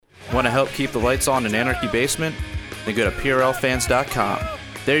Want to help keep the lights on in Anarchy Basement? Then go to PRLfans.com.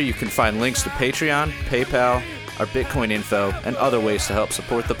 There you can find links to Patreon, PayPal, our Bitcoin info, and other ways to help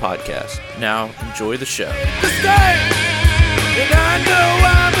support the podcast. Now, enjoy the show. We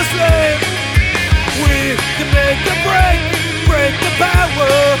can make the break the power.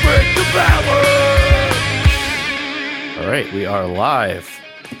 All right, we are live.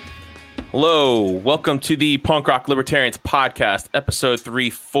 Hello, welcome to the Punk Rock Libertarians podcast, episode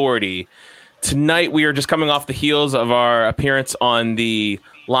 340. Tonight, we are just coming off the heels of our appearance on the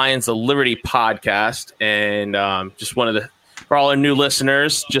Lions of Liberty podcast, and just wanted to, for all our new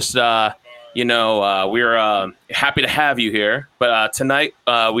listeners, just we're happy to have you here. But tonight,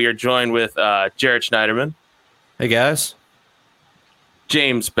 we are joined with Jared Schneiderman. Hey, guys.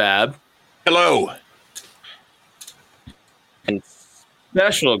 James Babb. Hello. And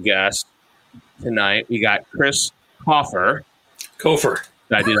special guest tonight, we got Chris Kofer. Kofer.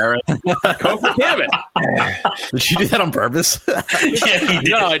 Did I do that right? Kofer, damn it. Did you do that on purpose? Yeah, he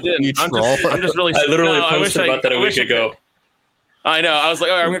did. No, I didn't. I'm just really. I literally posted about that a week ago. I know. I was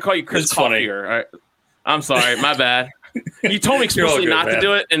like, all right, I'm going to call you Chris Kofer. All right. I'm sorry. My bad. You told me explicitly not to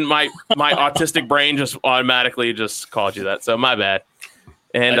do it, and my autistic brain just automatically just called you that. So my bad.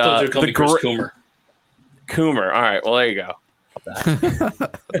 And I told you to call me Chris Coomer. Coomer. All right. Well, there you go.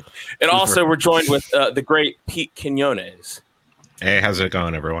 And also, we're joined with the great Pete Quinones. Hey, how's it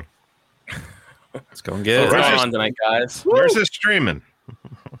going, everyone? It's going good. What's going on tonight, guys? Where's this streaming?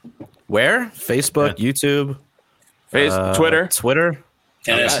 Where? Facebook, YouTube, Twitter.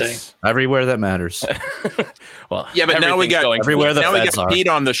 NSA. Everywhere that matters. Well, Yeah, but now we got everywhere the feds are. Pete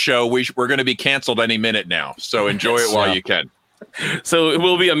on the show. We're going to be canceled any minute now, so enjoy it while you can. So it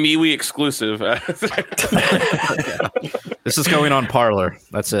will be a MeWe exclusive. This is going on Parler.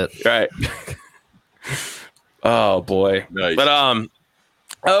 That's it. Right. Oh boy. Nice.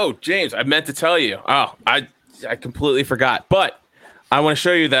 But James, I meant to tell you. Oh, I completely forgot. But I want to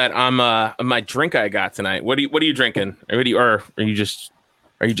show you that I'm my drink I got tonight. What are you drinking? Or are you just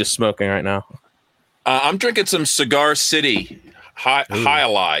smoking right now? I'm drinking some Cigar City High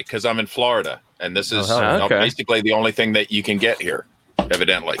Ally because I'm in Florida, and this is basically the only thing that you can get here,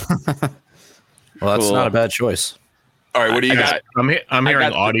 evidently. Well, that's Cool. not a bad choice. All right, what do you got? I'm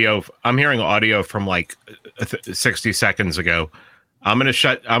hearing audio. I'm hearing audio from like 60 seconds ago. I'm gonna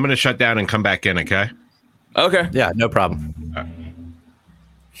shut down and come back in. Okay. Okay. Yeah, no problem.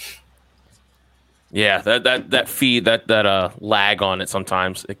 Yeah, that feed that lag on it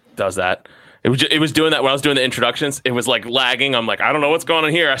sometimes it does that. It was doing that when I was doing the introductions. It was like lagging. I'm like, I don't know what's going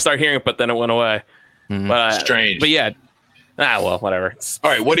on here. I start hearing it, but then it went away. Mm-hmm. But Strange. But yeah. Well, whatever.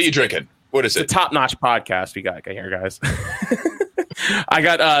 All right, what are you drinking? What is It's it? a top-notch podcast we got here, guys. I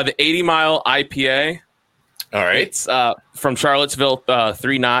got the 80 Mile IPA. All right. It's from Charlottesville,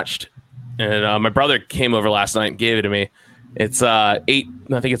 3-notched. And my brother came over last night and gave it to me. It's 8. I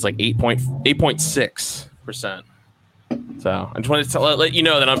think it's like 8.6%. So I just wanted to let you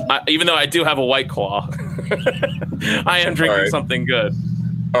know that even though I do have a White Claw, I am drinking something good.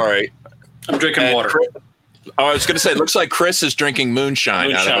 All right. I'm drinking water. I was going to say, it looks like Chris is drinking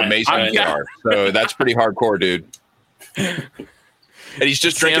moonshine out of a mason jar. So that's pretty hardcore, dude. And he's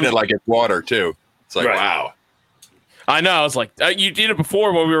just drinking it like it's water, too. It's like, wow. I know. I was like, you did it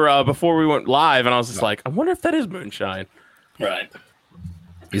before when we were before we went live, and I was just like, I wonder if that is moonshine. Right.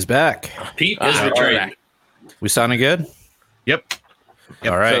 He's back. Pete is returning. We sounding good? Yep.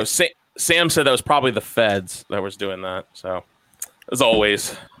 All right. So Sam said that was probably the feds that was doing that. So as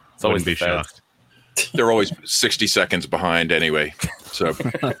always, it's always Wouldn't the be feds. shocked. They're always 60 seconds behind anyway. So,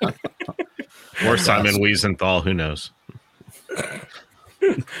 Or Simon Wiesenthal. Who knows?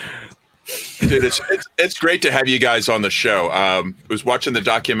 dude, it's great to have you guys on the show. I was watching the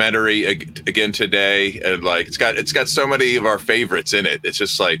documentary again today, and like it's got so many of our favorites in it. It's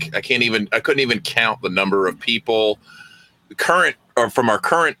just like I couldn't even count the number of people from our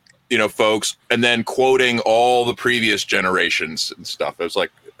current folks, and then quoting all the previous generations and stuff. It was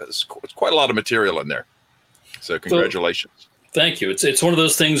like it's quite a lot of material in there. So congratulations. Thank you. It's one of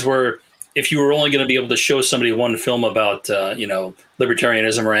those things where if you were only going to be able to show somebody one film about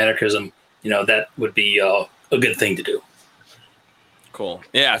libertarianism or anarchism, that would be a good thing to do. Cool.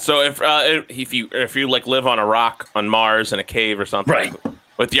 Yeah. So if you like live on a rock on Mars in a cave or something, Right,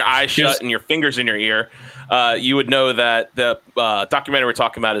 with your eyes shut and your fingers in your ear, you would know that the documentary we're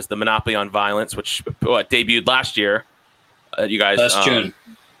talking about is The Monopoly on Violence, which debuted last year. You guys, last June.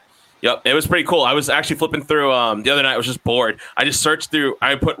 Yep, it was pretty cool. I was actually flipping through the other night. I was just bored. I just searched through.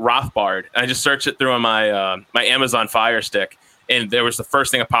 I put Rothbard. And I just searched it through on my my Amazon Fire Stick, and there was the first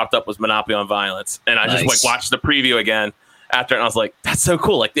thing that popped up was Monopoly on Violence, and I just like watched the preview again. after it, and I was like, that's so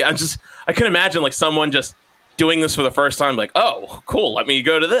cool. Like, I can imagine like someone just doing this for the first time, like, oh, cool, let me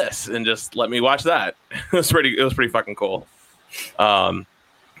go to this and just let me watch that. It was pretty fucking cool. Well,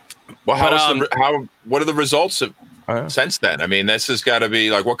 what are the results since then? I mean, this has got to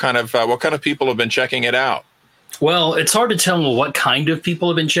be like, what kind of people have been checking it out? Well, it's hard to tell what kind of people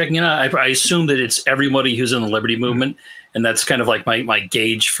have been checking it out. I assume that it's everybody who's in the Liberty movement, and that's kind of like my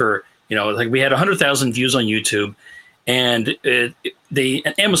gauge for, like we had 100,000 views on YouTube, and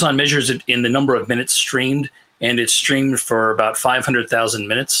Amazon measures it in the number of minutes streamed, and it's streamed for about 500,000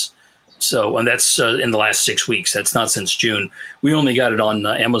 minutes. So, and that's in the last 6 weeks. That's not since June. We only got it on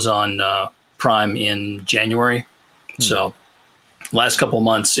Amazon Prime in January. So, last couple of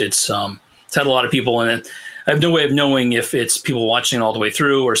months, it's had a lot of people in it. I have no way of knowing if it's people watching it all the way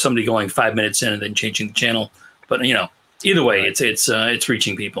through or somebody going 5 minutes in and then changing the channel. But either way, it's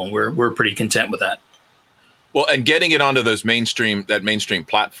reaching people. And we're pretty content with that. Well, and getting it onto that mainstream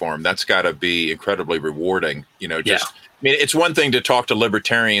platform, that's got to be incredibly rewarding. I mean, it's one thing to talk to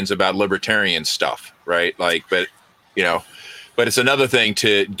libertarians about libertarian stuff, right? Like, but it's another thing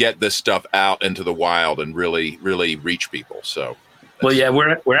to get this stuff out into the wild and really, really reach people. So. Well, yeah,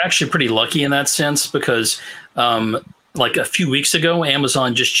 we're actually pretty lucky in that sense because like a few weeks ago,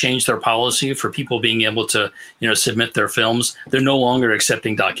 Amazon just changed their policy for people being able to, submit their films. They're no longer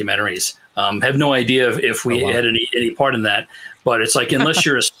accepting documentaries. Have no idea if we had any part in that, but it's like unless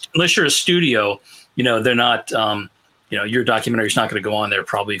you're a studio, they're not, your documentary is not going to go on there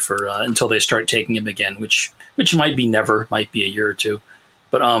probably for until they start taking them again, which might be never, might be a year or two.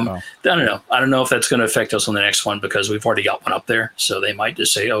 But I don't know. I don't know if that's going to affect us on the next one because we've already got one up there. So they might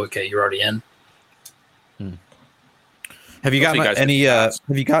just say, "Oh, okay, you're already in." Have you gotten any? Have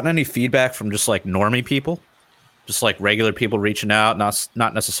you gotten any feedback from just like normie people, just like regular people reaching out,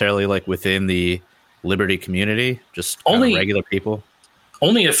 not necessarily like within the Liberty community, just only regular people?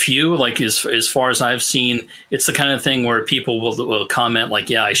 Only a few. Like as far as I've seen, it's the kind of thing where people will comment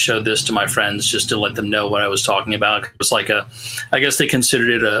like, "Yeah, I showed this to my friends just to let them know what I was talking about." It was like I guess they considered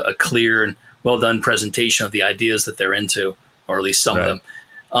it a clear and well done presentation of the ideas that they're into, or at least some of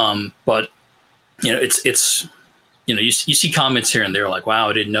them. But it's you see comments here and there like, "Wow,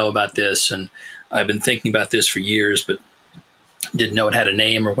 I didn't know about this, and I've been thinking about this for years, but didn't know it had a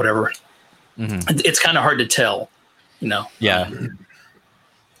name or whatever." Mm-hmm. It's kind of hard to tell, Yeah.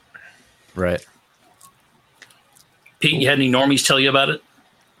 Right. Pete, you had any normies tell you about it?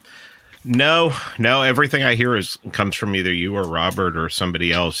 No. Everything I hear comes from either you or Robert or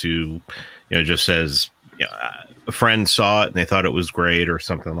somebody else who, just says, a friend saw it and they thought it was great or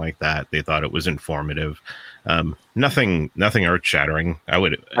something like that. They thought it was informative. Nothing earth shattering. I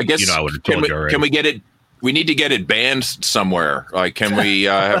guess I would have told you already. Can we get it? We need to get it banned somewhere. Like, can we?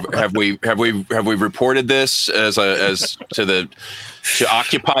 Have we reported this to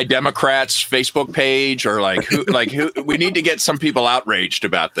Occupy Democrats Facebook page or who? We need to get some people outraged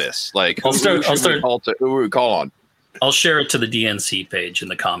about this. Like, who we call on? I'll share it to the DNC page in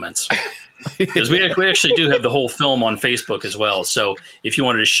the comments because we actually do have the whole film on Facebook as well. So if you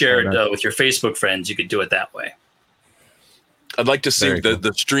wanted to share it with your Facebook friends, you could do it that way. I'd like to see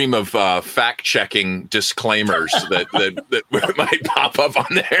the stream of fact-checking disclaimers that might pop up on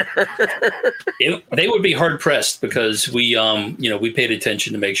there. They would be hard-pressed because we paid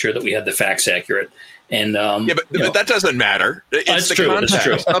attention to make sure that we had the facts accurate. And but that doesn't matter. It's the true. context.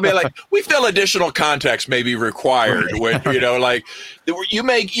 That's true. I mean, we feel additional context may be required when you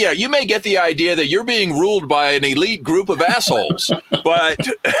may get the idea that you're being ruled by an elite group of assholes, but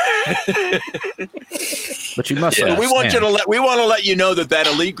you must. We want to let you know that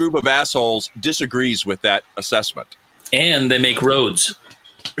elite group of assholes disagrees with that assessment, and they make roads.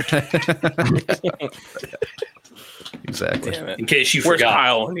 Exactly. In case you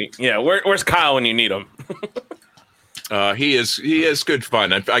forgot. Where's Kyle when you need him? He is good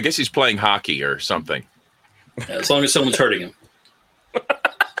fun. I guess he's playing hockey or something. As long as someone's hurting him.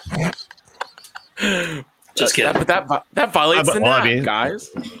 Just kidding. But that violates the nap, guys.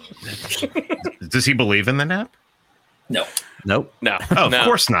 Does he believe in the nap? No. Nope. No. Oh, of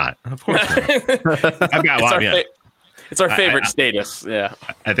course not. Of course not. I've got one. It's our favorite status. Yeah.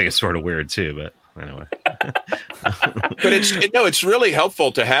 I think it's sort of weird too, but anyway. But it's really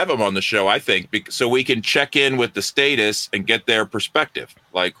helpful to have them on the show, I think, so we can check in with the status and get their perspective.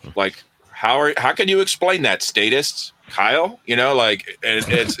 Like how can you explain that, statists, Kyle?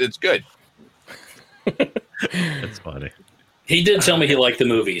 It's good. That's funny. He did tell me he liked the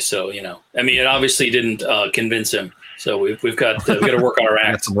movie, so I mean, it obviously didn't convince him. So we've got to work on our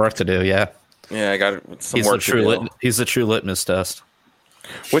act. Got some work to do. Yeah. Yeah, I got some work to do. He's the true litmus test.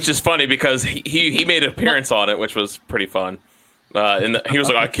 Which is funny because he made an appearance on it, which was pretty fun. And he was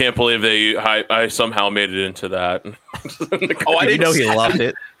like, "I can't believe I somehow made it into that." Oh, I didn't he loved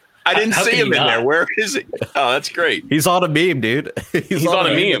it. I didn't How see can him you in not? there. Where is he? Oh, that's great. He's on a meme, dude. He's on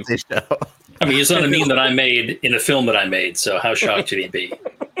a meme. Show. I mean, it's not a meme that I made in a film that I made. So how shocked should he be?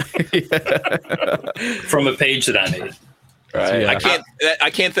 From a page that I made. Right. Yeah. I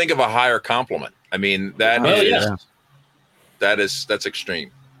can't think of a higher compliment. I mean, Oh, yeah. that's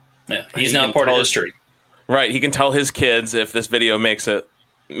extreme. Yeah, he's He now can part of tell- history. Right. He can tell his kids if this video makes it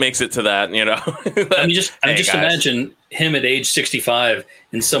to that, you know. I mean, just Hey, just guys. imagine him at age 65,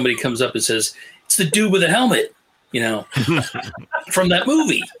 and somebody comes up and says, "It's the dude with the helmet," you know, from that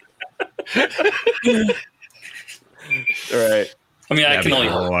movie. Right. I mean, I That'd can be only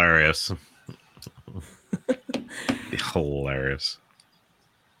hilarious. Hilarious.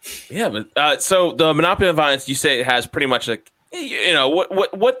 Yeah, but so the Monopoly of Violence, you say it has pretty much like, you know,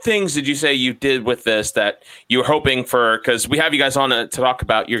 what things did you say you did with this that you were hoping for? Because we have you guys on to talk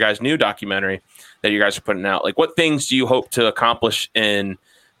about your guys' new documentary that you guys are putting out. Like, what things do you hope to accomplish in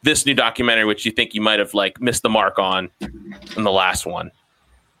this new documentary, which you think you might have like missed the mark on in the last one?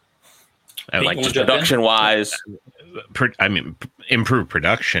 And Like wanna just jump in? production wise. I mean, improved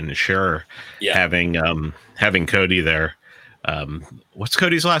production, sure. Yeah. Having Cody there. What's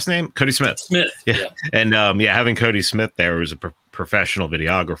Cody's last name? Cody Smith. Smith. Yeah. And having Cody Smith there who's a professional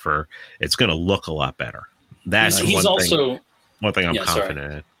videographer, it's going to look a lot better. That's He's also one thing I'm Yeah, sorry.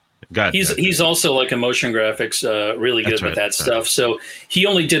 confident in. Go ahead, Ted. he's also like a motion graphics, really good That's with right, that that's stuff. So he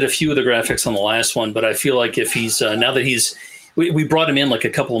only did a few of the graphics on the last one, but I feel like if he's now that we brought him in like a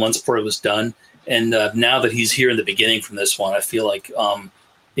couple of months before it was done, and now that he's here in the beginning from this one, I feel like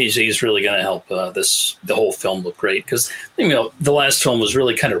he's really going to help the whole film look great, because you know the last film was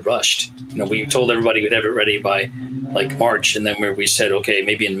really kind of rushed. You know, we told everybody we'd have it ready by like March, and then we said okay,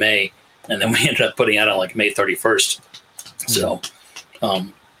 maybe in May, and then we ended up putting it out on like May 31st. So.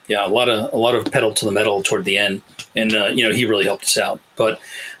 Yeah, a lot of pedal to the metal toward the end, and you know he really helped us out. But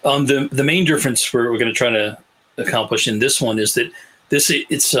the main difference we're going to try to accomplish in this one is that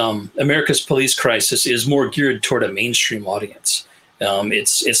it's America's police crisis is more geared toward a mainstream audience.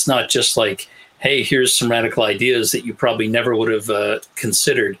 It's not just like, hey, here's some radical ideas that you probably never would have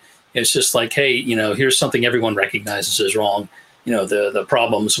considered. It's just like, hey, you know, here's something everyone recognizes as wrong. You know, the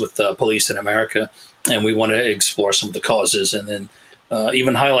problems with police in America, and we want to explore some of the causes, and then.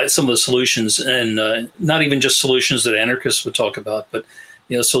 Even highlight some of the solutions, and not even just solutions that anarchists would talk about, but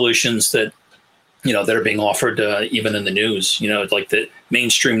you know, solutions that that are being offered even in the news. You know, like the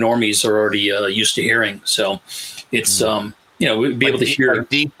mainstream normies are already used to hearing. So it's we'd be able to hear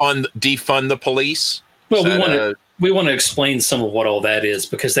defund the police. Well, we want to explain some of what all that is,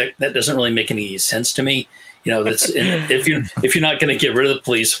 because that doesn't really make any sense to me. You know, that's if you're not going to get rid of the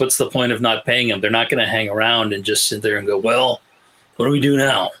police, what's the point of not paying them? They're not going to hang around and just sit there and go, well. What do we do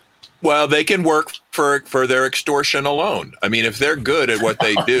now? Well, they can work for their extortion alone. I mean, if they're good at what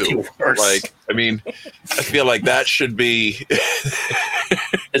they do, like, I mean, I feel like that should be.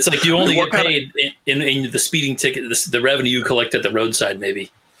 It's like you only get paid in the speeding ticket, the revenue you collect at the roadside,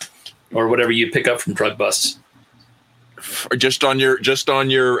 maybe, or whatever you pick up from drug busts. Or just on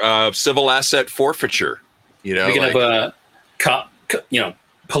your civil asset forfeiture. You know, We can have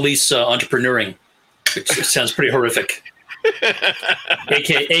police entrepreneuring, which sounds pretty horrific.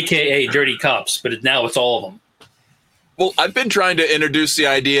 AKA dirty cops, but now it's all of them. Well, I've been trying to introduce the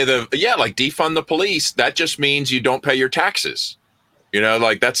idea that, like defund the police. That just means you don't pay your taxes. You know,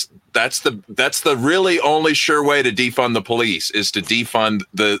 like that's the really only sure way to defund the police is to defund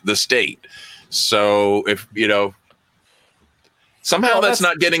the state. So if somehow that's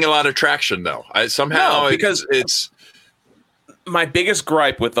not getting a lot of traction though. Because it's my biggest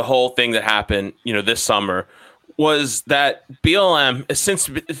gripe with the whole thing that happened, this summer, was that BLM,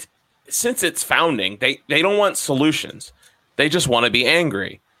 since its founding, they don't want solutions. They just want to be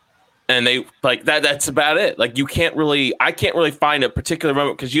angry. And they like that. That's about it. Like I can't really find a particular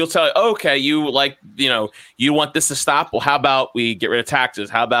moment, because you'll tell, okay, you want this to stop. Well, how about we get rid of taxes?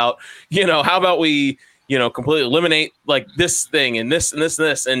 How about we, completely eliminate like this thing and this and this and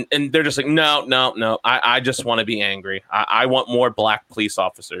this. And they're just like, no. I just want to be angry. I want more black police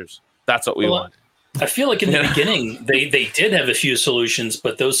officers. That's what we want. I feel like in the beginning, they did have a few solutions,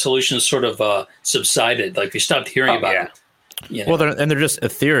 but those solutions sort of subsided. Like they stopped hearing about it. Well, they're just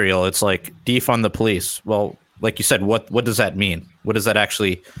ethereal. It's like defund the police. Well, like you said, what does that mean? What does that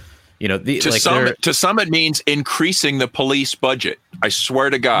actually You know, to some it means increasing the police budget. I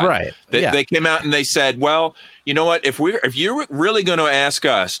swear to God. Right. They came out and they said, well, you know what? If you're really going to ask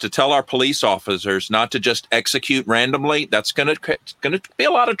us to tell our police officers not to just execute randomly, that's going to be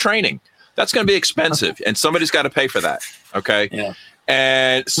a lot of training. That's going to be expensive, and somebody's got to pay for that. Okay. Yeah.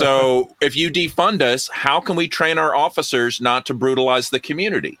 And so if you defund us, how can we train our officers not to brutalize the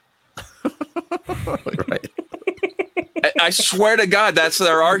community? Right. I swear to God, that's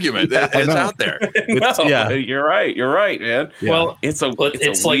their argument. It's out there. You're right, man. Yeah. Well, It's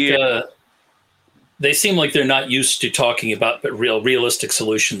like they seem like they're not used to talking about realistic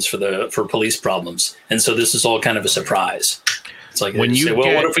solutions for police problems, and so this is all kind of a surprise. It's like when you say,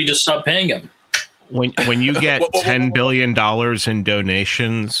 well, what if we just stop paying them? When you get $10 billion in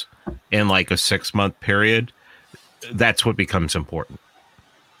donations in like a 6-month period, that's what becomes important.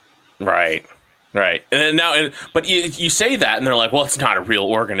 Right. But you say that, and they're like, "Well, it's not a real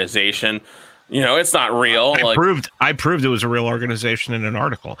organization. You know, it's not real." I proved it was a real organization in an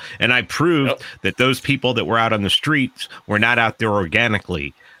article, and I proved that those people that were out on the streets were not out there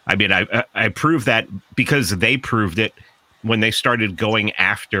organically. I mean, I proved that because they proved it when they started going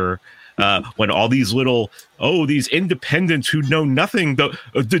after. When all these these independents who know nothing,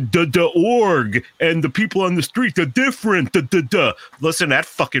 the org and the people on the street, they're different. Listen to that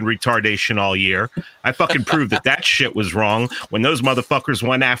fucking retardation all year. I fucking proved that shit was wrong when those motherfuckers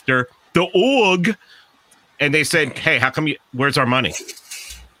went after the org and they said, hey, how come where's our money?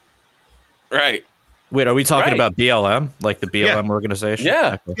 Right. Wait, are we talking about BLM? Like the BLM organization?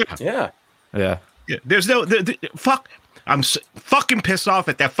 Yeah. There's no fuck. I'm fucking pissed off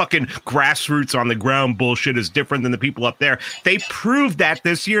at that fucking grassroots on the ground bullshit is different than the people up there. They proved that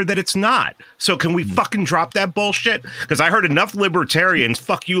this year that it's not. So can we fucking drop that bullshit? Because I heard enough libertarians,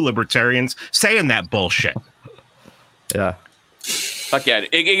 fuck you libertarians, saying that bullshit. Yeah. Fuck yeah.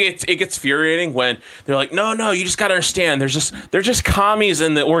 It gets infuriating when they're like, no, you just got to understand. They're just commies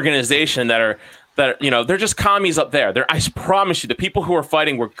in the organization that are, they're just commies up there. I promise you, the people who were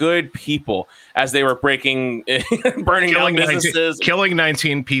fighting were good people as they were burning down businesses. Killing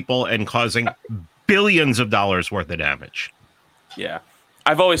 19 people and causing billions of dollars worth of damage. Yeah.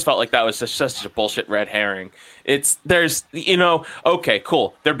 I've always felt like that was just such a bullshit red herring. Okay,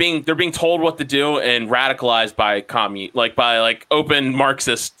 cool. They're being told what to do and radicalized by by open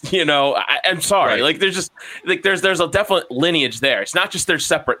Marxist, I'm sorry. Right. There's a definite lineage there. It's not just they're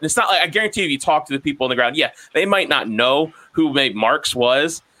separate. It's not like, I guarantee if you talk to the people on the ground, yeah, they might not know who Marx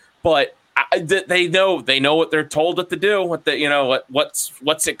was, but they know what they're told what to do, what's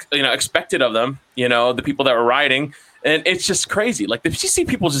expected of them, the people that were rioting. And it's just crazy. Like, if you see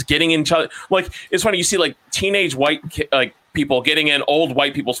people just getting in each other, like, it's funny. You see like teenage white people getting in old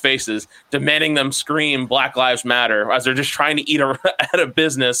white people's faces, demanding them scream Black Lives Matter as they're just trying to eat at a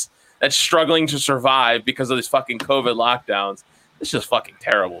business that's struggling to survive because of these fucking COVID lockdowns. It's just fucking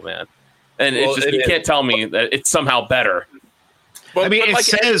terrible, man. And you can't tell me that it's somehow better. Well, I mean,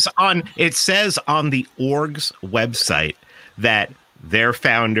 it says on the org's website that their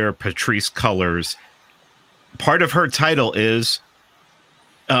founder, Patrisse Cullors, part of her title is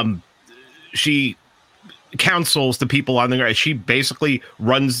she counsels the people on the ground. She basically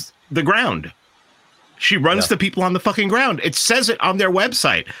runs the ground. She runs the people on the fucking ground. It says it on their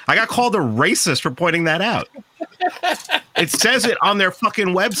website. I got called a racist for pointing that out. It says it on their fucking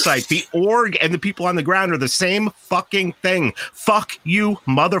website. The org and the people on the ground are the same fucking thing. Fuck you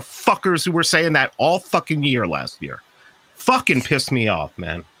motherfuckers who were saying that all fucking year last year. Fucking pissed me off,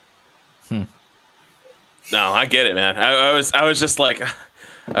 man. No, I get it, man. I was just like,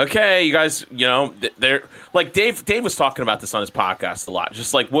 okay, you guys, they're like Dave was talking about this on his podcast a lot.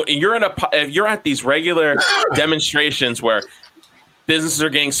 Just like, if you're at these regular demonstrations where businesses are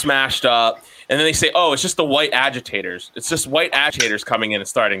getting smashed up, and then they say, oh, it's just the white agitators. It's just white agitators coming in and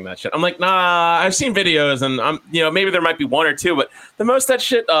starting that shit. I'm like, nah, I've seen videos, and maybe there might be one or two, but the most of that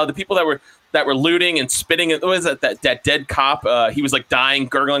shit, the people that were looting and spitting. What was that dead cop? He was like dying,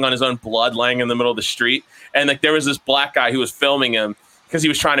 gurgling on his own blood, laying in the middle of the street. And like there was this black guy who was filming him because he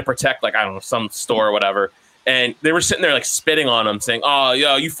was trying to protect, like, I don't know, some store or whatever. And they were sitting there like spitting on him, saying, "Oh,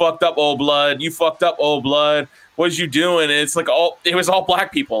 yo, you fucked up, old blood. You fucked up, old blood. What you doing?" And it's like it was all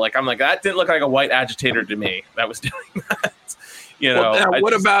black people. Like, I'm like, that didn't look like a white agitator to me that was doing that.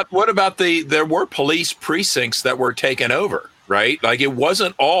 What about there were police precincts that were taken over, right? Like, it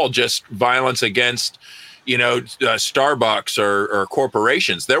wasn't all just violence against, Starbucks or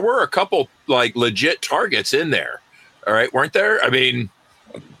corporations. There were a couple like legit targets in there. All right. Weren't there? I mean,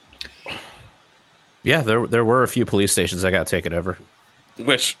 yeah, there were a few police stations that got taken over.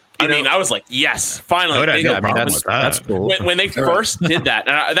 which I mean, I was like, yes, finally. That's cool. When they first did that,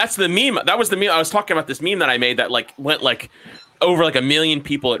 and that's the meme. That was the meme. I was talking about this meme that I made that like went like over like 1 million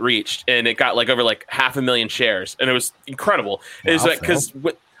people it reached, and it got like over like 500,000 shares, and it was incredible. It was like because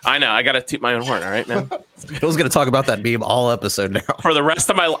I know I got to toot my own horn. All right, man. Phil's going to talk about that meme all episode now. For the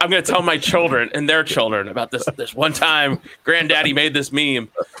rest of my life, I'm going to tell my children and their children about this one time Granddaddy made this meme.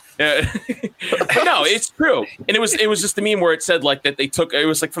 No, it's true. And it was just a meme where it said like that they took, it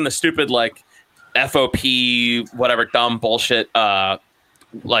was like from the stupid like FOP, whatever dumb bullshit,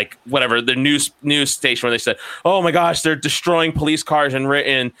 like whatever the news station where they said, oh my gosh, they're destroying police cars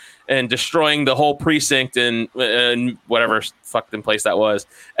and destroying the whole precinct and whatever fucking place that was.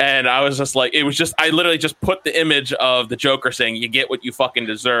 And I was just like, I literally just put the image of the Joker saying, you get what you fucking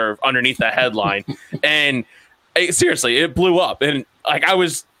deserve underneath that headline. And seriously, it blew up. And like, I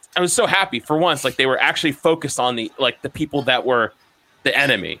was so happy for once, like they were actually focused on the people that were the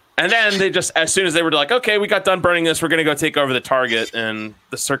enemy. And then they just, as soon as they were like, okay, we got done burning this, we're going to go take over the Target and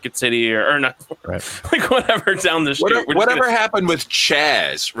the Circuit City or not, right. Like whatever down the street. Whatever happened with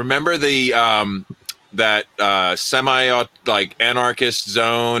Chaz? Remember the that semi like anarchist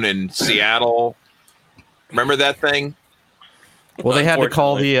zone in Seattle? Remember that thing? Well, they had to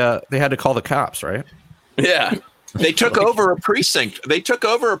call the cops, right? Yeah. They took over a precinct. And they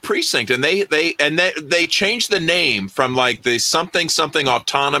changed the name from like the something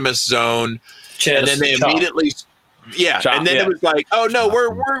autonomous zone. And then they immediately and then it was like, oh no,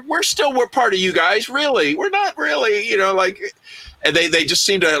 we're part of you guys, really. We're not really, like, and they just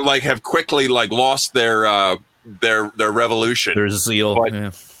seem to like have quickly like lost their revolution. Their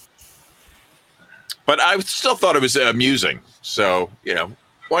zeal. But I still thought it was amusing. So,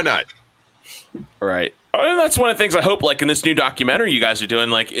 why not? Right. And that's one of the things I hope, like in this new documentary you guys are doing,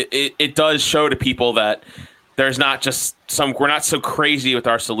 like it does show to people that there's not just we're not so crazy with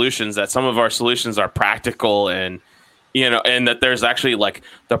our solutions, that some of our solutions are practical and that there's actually like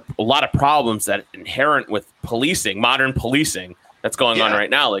a lot of problems that inherent with policing, modern policing that's going on right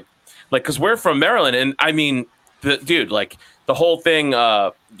now. Like, cause we're from Maryland and I mean, the whole thing,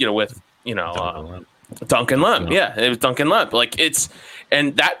 with, Duncan Lemp. Yeah, it was Duncan Lemp. Like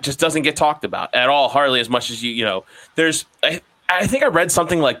and that just doesn't get talked about at all, hardly as much as there's, I think I read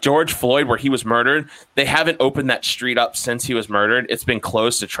something like George Floyd where he was murdered. They haven't opened that street up since he was murdered. It's been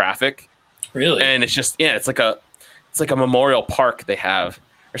closed to traffic. Really? And it's just, it's like a memorial park they have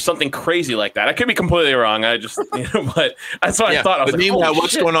or something crazy like that. I could be completely wrong. I just, but that's what I thought. I was but meanwhile,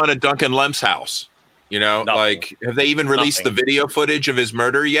 what's going on at Duncan Lemp's house? Like, have they even released the video footage of his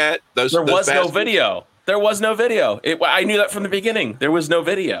murder yet? There was no video. There was no video. I knew that from the beginning. There was no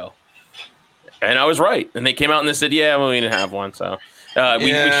video. And I was right. And they came out and they said, we didn't have one. So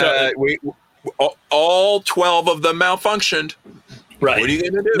all 12 of them malfunctioned. Right. What are you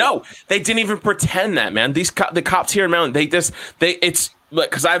going to do? No, they didn't even pretend that, man. The cops here in Maryland, it's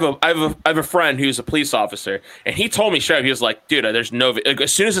because I have a friend who's a police officer, and he told me straight, he was like, dude, there's no,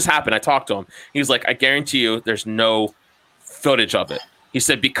 as soon as this happened, I talked to him. He was like, I guarantee you there's no footage of it. He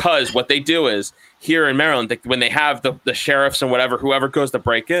said, because what they do is here in Maryland, when they have the sheriffs and whoever goes to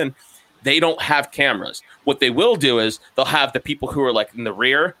break in, they don't have cameras. What they will do is they'll have the people who are like in the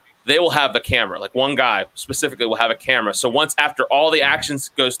rear, they will have the camera. Like one guy specifically will have a camera. So once after all the actions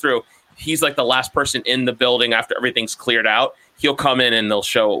goes through, he's like the last person in the building after everything's cleared out. He'll come in and they'll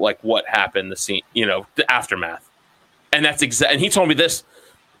show like what happened, the scene, the aftermath. And that's and he told me this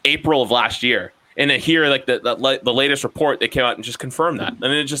April of last year. And then here, like the latest report, they came out and just confirmed that. And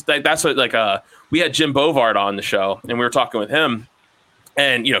it just that's what we had Jim Bovard on the show, and we were talking with him,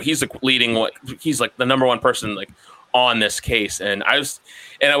 and he's like he's like the number one person like on this case. And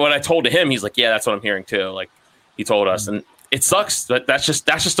when I told to him, he's like, yeah, that's what I'm hearing too. Like he told us, and it sucks, but that's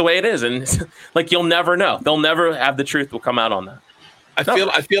just the way it is. And like you'll never know. They'll never have the truth will come out on that.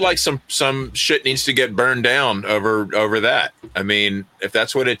 I feel like some shit needs to get burned down over that. I mean, if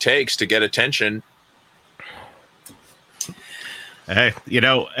that's what it takes to get attention. Hey,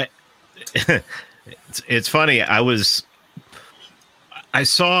 it's funny. I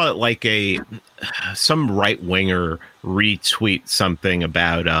saw like some right winger retweet something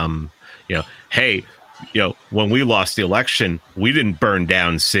about hey, when we lost the election, we didn't burn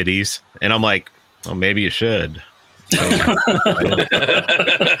down cities, and I'm like, well, maybe you should. And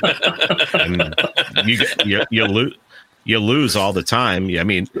you lose all the time. I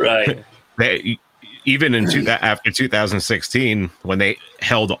mean, right? Even after 2016, when they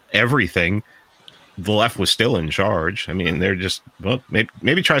held everything, the left was still in charge. I mean, they're just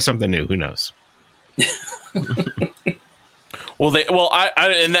maybe try something new. Who knows?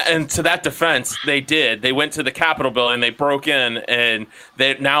 And to that defense, they did. They went to the Capitol building, they broke in, and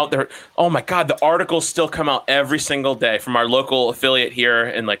they're. Oh my God, the articles still come out every single day from our local affiliate here,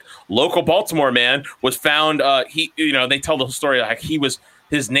 and like local Baltimore man was found. They tell the whole story like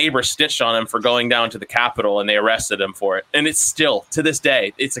his neighbor snitched on him for going down to the Capitol, and they arrested him for it. And it's still to this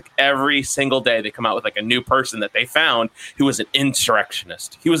day, it's like every single day they come out with like a new person that they found who was an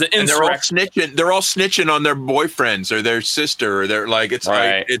insurrectionist. He was an insurrectionist. They're all snitching on their boyfriends or their sister, or they're like, it's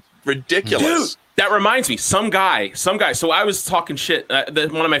ridiculous. Dude, that reminds me, some guy. So I was talking shit.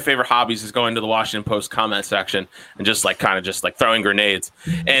 One of my favorite hobbies is going to the Washington Post comment section and just throwing grenades.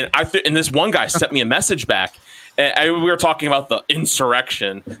 And and this one guy sent me a message back. And we were talking about the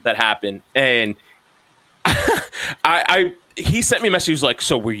insurrection that happened, and he sent me a message. He was like,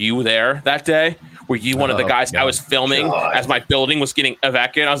 "So were you there that day? Were you one of the guys I was filming as my building was getting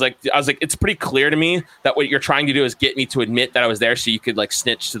evacuated?" I was like, it's pretty clear to me that what you're trying to do is get me to admit that I was there so you could like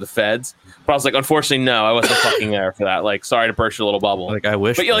snitch to the feds. But I was like, unfortunately, no, I wasn't fucking there for that. Like, sorry to burst your little bubble. Like, I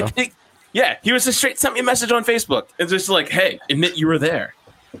wish. But he was just straight sent me a message on Facebook. It's just like, hey, admit you were there.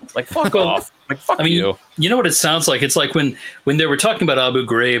 Like, fuck off. Like, fuck you. You know what it sounds like? It's like when they were talking about Abu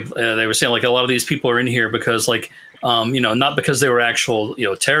Ghraib, they were saying like a lot of these people are in here because like, not because they were actual,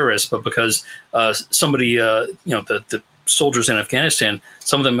 terrorists, but because somebody, the soldiers in Afghanistan,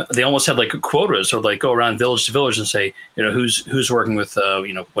 some of them, they almost had like quotas, or like go around village to village and say, who's working with,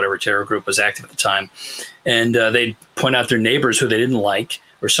 whatever terror group was active at the time. And they'd point out their neighbors who they didn't like,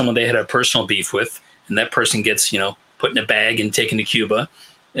 or someone they had a personal beef with. And that person gets, put in a bag and taken to Cuba.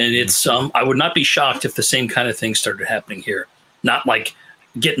 And it's I would not be shocked if the same kind of thing started happening here. Not like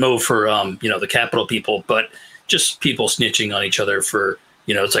Gitmo for the Capitol people, but just people snitching on each other for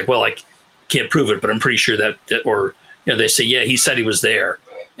it's like, well, I can't prove it, but I'm pretty sure that or they say, yeah, he said he was there,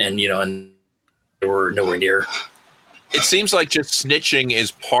 and and they were nowhere near. It seems like just snitching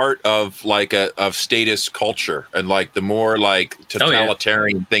is part of like of status culture, and like the more like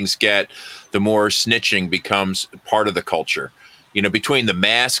totalitarian things get, the more snitching becomes part of the culture. Between the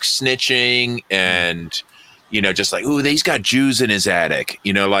mask snitching and, just like, ooh, he's got Jews in his attic,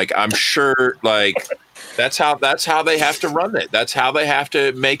 like I'm sure like that's how they have to run it. That's how they have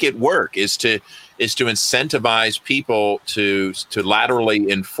to make it work is to incentivize people to laterally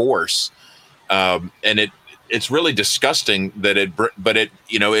enforce. And it's really disgusting that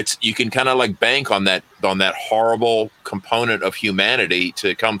it's you can kind of like bank on that horrible component of humanity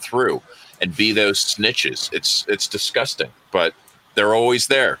to come through and be those snitches. It's disgusting, but they're always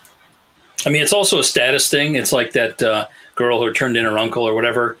there. I mean, it's also a status thing. It's like that girl who turned in her uncle or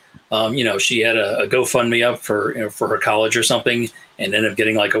whatever. She had a GoFundMe up for her college or something, and ended up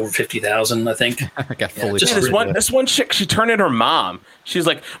getting like over 50,000, I think. I got fully. This one chick, she turned in her mom. She's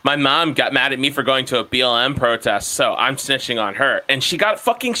like, my mom got mad at me for going to a BLM protest, so I'm snitching on her. And she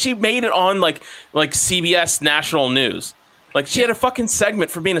made it on like CBS national news. Like she had a fucking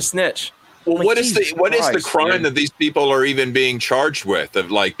segment for being a snitch. Well, what is the crime that these people are even being charged with?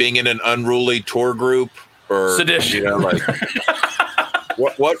 Of like being in an unruly tour group or sedition?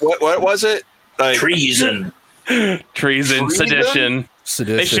 What was it? Like, treason, sedition.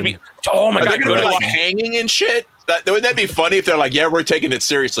 They should be. Oh my god! Go to like hanging and shit. Wouldn't that be funny if they're like, yeah, we're taking it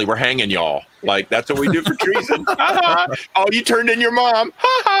seriously. We're hanging y'all. Like that's what we do for treason. Oh, you turned in your mom.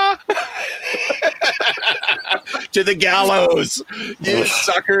 To the gallows, you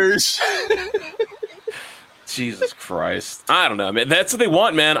suckers. Jesus Christ. I don't know, man. That's what they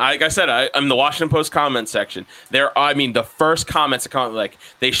want, man. Like I said, I'm in the Washington Post comment section. The first comments are like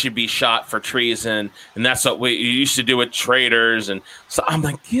they should be shot for treason, and that's what we used to do with traitors. And so I'm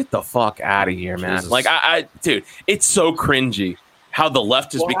like, get the fuck out of here, man. Jesus. Like, dude, it's so cringy how the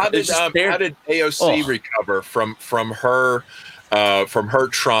left is. How did AOC recover from her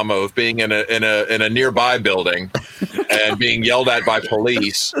trauma of being in a nearby building and being yelled at by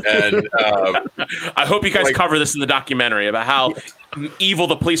police? And I hope you guys cover this in the documentary about how evil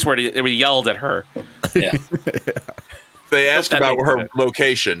the police were. They yelled at her. Yeah. They asked about her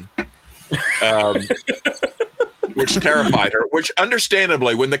location, which terrified her. Which,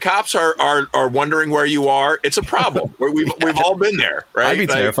 understandably, when the cops are wondering where you are, it's a problem. We've all been there, right? I'd be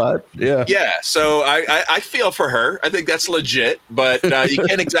terrified. Yeah. Yeah. So I feel for her. I think that's legit, but you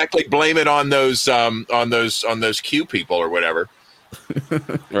can't exactly blame it on those Q people or whatever.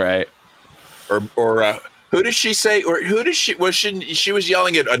 Right. Or who does she say? Or who does she was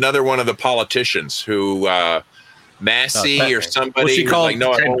yelling at another one of the politicians who Massey Ted- or somebody. Well, she was called like,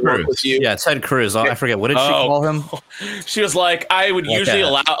 no, I Ted won't work Cruz. with you. Yeah, Ted Cruz. I forget, what did she Oh. call him? She was like, I would Like usually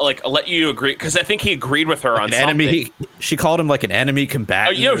that. let you agree, because I think he agreed with her on An something. enemy. She called him like an enemy Oh,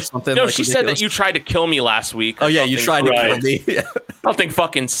 combatant or something. no, like she said that ridiculous. you tried to kill me last week. or Oh yeah, you something. tried to kill Right. me. Yeah. Something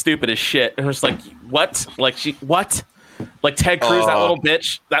fucking stupid as shit. And it was like, what? Like what? Like Ted Cruz, that little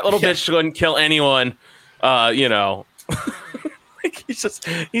bitch. That little bitch couldn't kill anyone. You know. Like he's just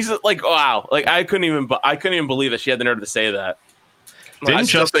like, wow. Like I couldn't even believe that she had the nerve to say that. I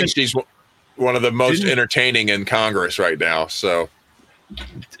still think she's one of the most entertaining in Congress right now. So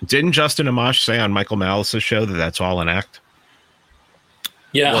Didn't Justin Amash say on Michael Malice's show that that's all an act?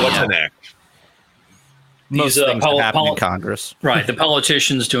 Yeah, what's an act? Most These, things that happen in Congress. right. The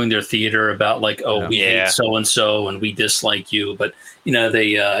politicians doing their theater about like, oh, we Yeah. hate so and so and we dislike you, but you know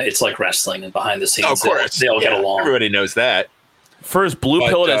they it's like wrestling and behind the scenes, Of course, they all get along. Everybody knows that. For as blue But,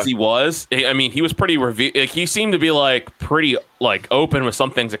 pilled as he was, I mean, he was pretty like, he seemed to be like pretty like open with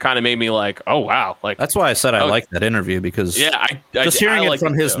some things that kind of made me like, oh wow, like That's why I said I Oh. liked that interview, because yeah, I just hearing it like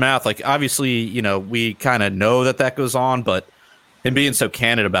from his too. mouth, like obviously, you know, we kind of know that goes on, but him being so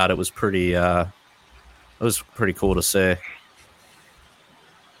candid about it was pretty cool to say.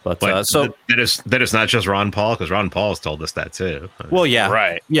 But But so, that is not just Ron Paul, because Ron Paul's told us that too. well, yeah,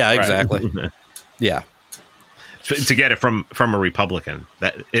 Right. yeah, Right. exactly, yeah, To get it from a Republican,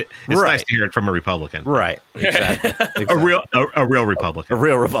 it's Right. nice to hear it from a Republican, right, exactly, a real Republican. a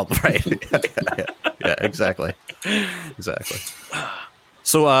real Republic, right? Yeah, exactly.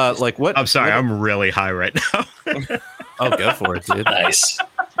 So, like, what? I'm sorry, I'm really high right now. Oh, go for it, dude. Nice.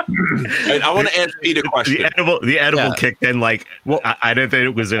 I want to ask Pete a question. The edible Yeah. kicked in like I didn't think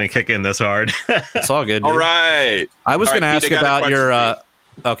it was going to kick in this hard. It's all good. All Dude. right. I was All going to right, ask Pete, I got a about your. question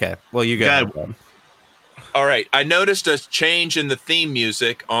Okay, well, you go. Go ahead. All right. I noticed a change in the theme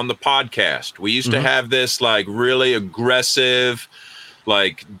music on the podcast. We used to have this like really aggressive,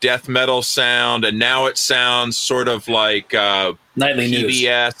 like death metal sound, and now it sounds sort of like Nightly news.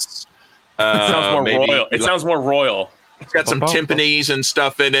 PBS. It sounds more maybe royal. It sounds more royal. It's got some timpanis and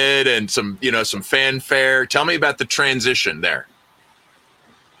stuff in it, and some fanfare. Tell me about the transition there.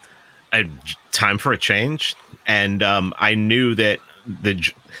 Time for a change, and I knew that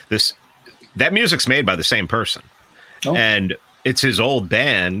that music's made by the same person, and it's his old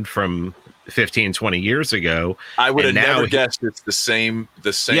band from 15, 20 years ago. I would have And now never he- guessed it's the same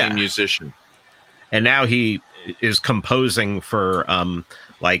Yeah. musician. And now he is composing for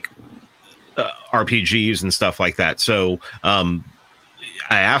RPGs and stuff like that. So I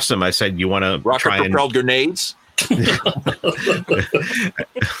asked him, I said, you want to Rocket try and propelled grenades.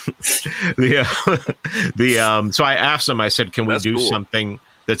 so I asked him, I said, can we That's do cool. something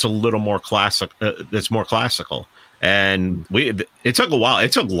that's a little more classic, that's more classical? And it took a while.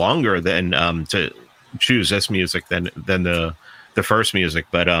 It took longer than to choose this music than the first music.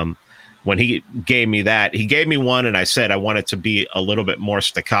 But when he gave me that, he gave me one, and I said I want it to be a little bit more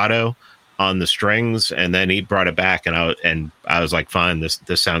staccato on the strings, and then he brought it back, and I was like, fine, this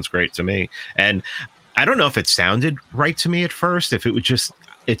sounds great to me. And I don't know if it sounded right to me at first, if it would just,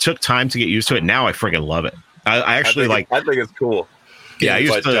 it took time to get used to it. Now I friggin' love it. I actually I think it's cool. yeah,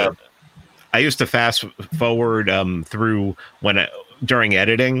 But, I used to fast forward through during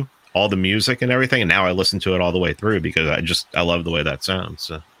editing all the music and everything, and now I listen to it all the way through because I love the way that sounds.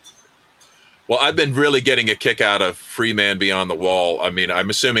 So. Well, I've been really getting a kick out of Free Man Beyond the Wall. I mean, I'm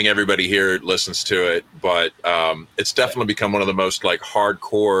assuming everybody here listens to it, but it's definitely become one of the most like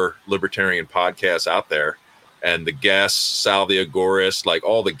hardcore libertarian podcasts out there. And the guests, Salvia Goris, like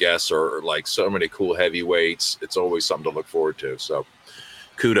all the guests are like so many cool heavyweights. It's always something to look forward to. So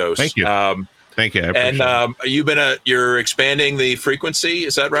kudos. Thank you. Thank you. I appreciate And you're expanding the frequency.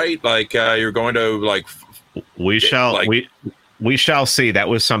 Is that right? Like you're going to like, it. We shall see. That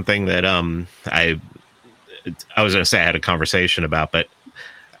was something that I was going to say I had a conversation about, but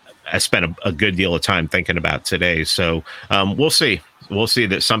I spent a good deal of time thinking about today. So we'll see. We'll see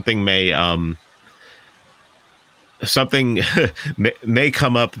that something may may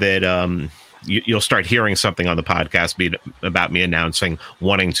come up that you'll start hearing something on the podcast about me announcing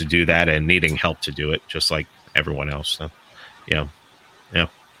wanting to do that and needing help to do it, just like everyone else. So, yeah.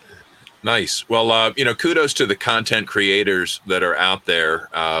 nice. Well, kudos to the content creators that are out there,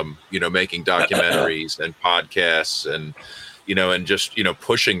 making documentaries and podcasts and, and just,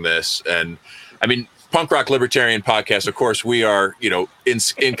 pushing this. And I mean, Punk Rock Libertarian Podcast, of course, we are,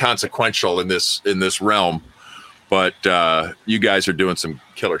 inconsequential in this realm, but you guys are doing some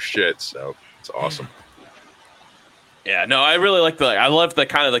killer shit. So it's awesome. Yeah, no, I really like I love the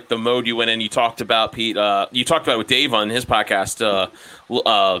kind of like the mode you went in. You talked about Pete. You talked about it with Dave on his podcast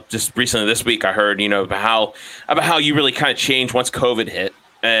just recently this week. I heard about how you really kind of changed once COVID hit,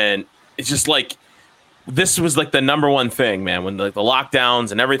 and it's just like this was like the number one thing, man. When like the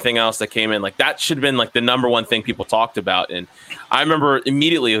lockdowns and everything else that came in, like that should have been like the number one thing people talked about. And I remember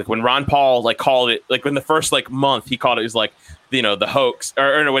immediately like when Ron Paul like called it like in the first like month he called it was like the hoax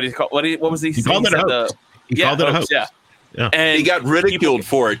or no, what did he call what was he called it a hoax. He called it a hoax. Yeah. Yeah. And he got ridiculed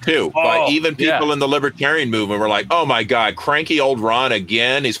for it too. By even people in the libertarian movement were like, "Oh my God, cranky old Ron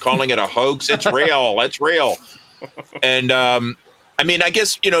again! He's calling it a hoax. It's real. It's real." And I mean, I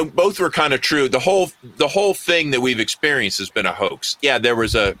guess both were kind of true. The whole thing that we've experienced has been a hoax. Yeah, there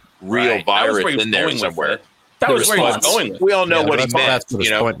was a real virus in there somewhere. That was where he was going. We all know what he meant. That's what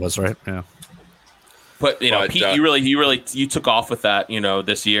his point was, right? Yeah. But Pete, you took off with that,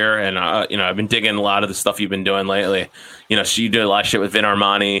 this year, and I've been digging a lot of the stuff you've been doing lately. So you did a lot of shit with Vin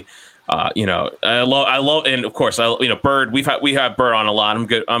Armani. I love, and of course, Bird. We have Bird on a lot.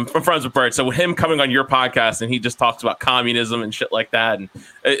 I'm friends with Bird, so with him coming on your podcast and he just talks about communism and shit like that, and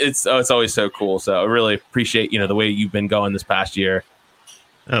it's always so cool. So I really appreciate the way you've been going this past year.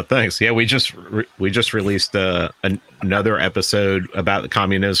 Oh, thanks. Yeah, we just released another episode about the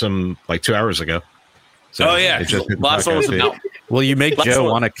communism like 2 hours ago. So last one was about. Well, you make Joe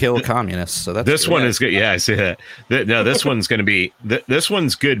want to kill communists, so that's this one is good. Yeah, I see that. No, this one's going to be. This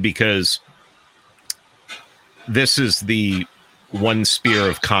one's good because this is the one spear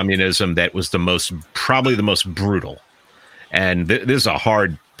of communism that was probably the most brutal, and this is a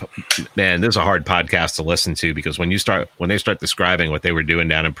hard podcast to listen to because when they start describing what they were doing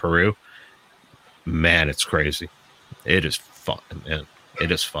down in Peru, man, it's crazy. It is fucking.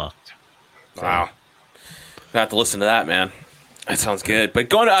 It is fucked. Wow. I have to listen to that, man. That sounds good. But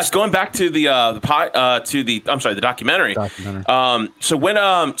going back to the documentary. So when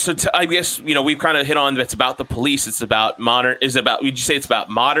I guess we've kind of hit on it's about the police. It's about modern. Would you say it's about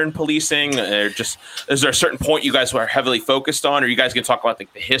modern policing? Or just is there a certain point you guys were heavily focused on, or you guys can talk about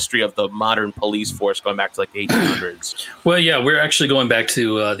like the history of the modern police force going back to like the 1800s? Well, yeah, we're actually going back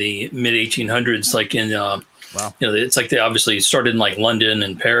to the mid 1800s, like in. Wow. It's like they obviously started in like London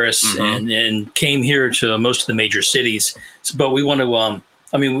and Paris and came here to most of the major cities. But we want to,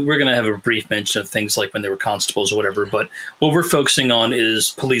 we're going to have a brief mention of things like when they were constables or whatever. But what we're focusing on is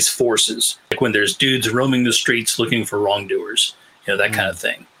police forces, like when there's dudes roaming the streets looking for wrongdoers, that kind of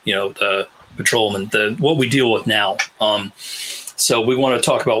thing, the patrolmen, what we deal with now. So we want to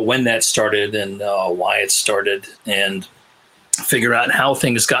talk about when that started and why it started and figure out how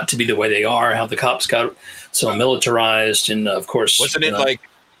things got to be the way they are, how the cops got so militarized, and of course, wasn't it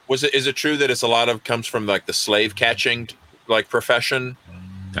is it true that it's a lot of comes from like the slave catching like profession?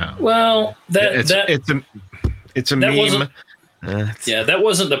 No. Well, it's a meme. That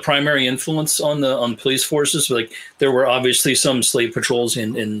wasn't the primary influence on police forces. Like there were obviously some slave patrols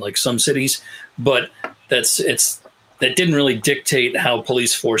in like some cities, but that didn't really dictate how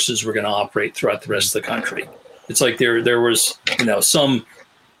police forces were going to operate throughout the rest of the country. It's like there was some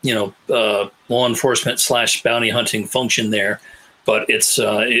law enforcement / bounty hunting function there, but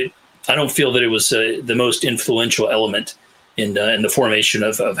I don't feel that it was the most influential element in the formation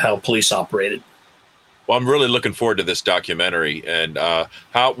of how police operated. Well, I'm really looking forward to this documentary. And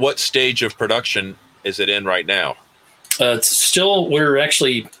what stage of production is it in right now? We're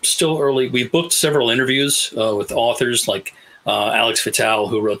actually still early. We booked several interviews with authors like Alex Fattal,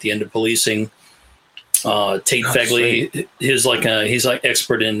 who wrote The End of Policing. Tate Fegley, he's like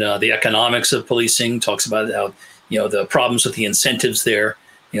expert in the economics of policing. Talks about how the problems with the incentives there,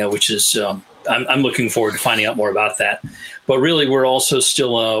 which is I'm looking forward to finding out more about that. But really, we're also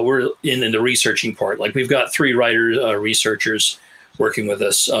still we're in the researching part. Like we've got 3 researchers working with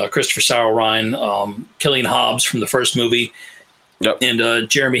us: Christopher Sauerrein, Killian Hobbs from the first movie, and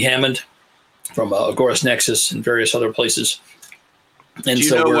Jeremy Hammond from Agorist Nexus and various other places. And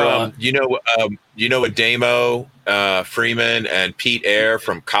Ademo Freeman and Pete Eyre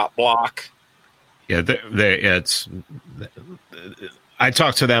from Cop Block. Yeah, I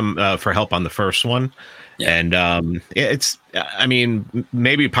talked to them for help on the first one, and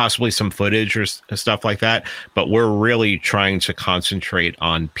maybe possibly some footage or stuff like that. But we're really trying to concentrate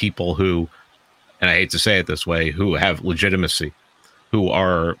on people who, and I hate to say it this way, who have legitimacy, who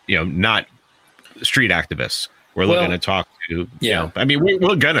are not street activists. We're looking to talk to,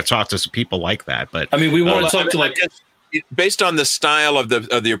 we're going to talk to some people like that, but we want to talk to based on the style of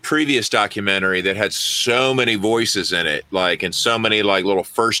the previous documentary that had so many voices in it, like, and so many like little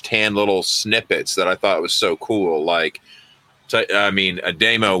firsthand little snippets that I thought was so cool. Like So I mean,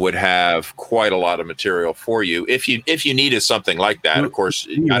 Ademo would have quite a lot of material for you if you needed something like that. Of course,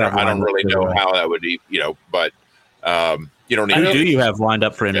 I don't really know how that would be, but you don't need. Who do you have lined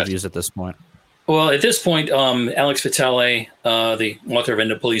up for interviews at this point? Well, at this point, Alex Vitale, the author of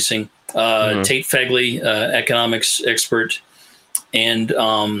End of Policing, Tate Fegley, economics expert, and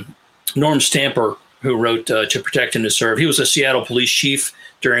Norm Stamper, who wrote To Protect and to Serve. He was a Seattle police chief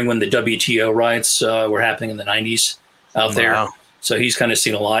during when the WTO riots were happening in the 90s out there. So he's kind of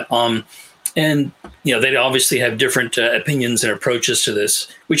seen a lot. And, they obviously have different opinions and approaches to this,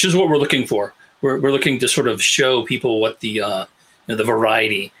 which is what we're looking for. We're looking to sort of show people what the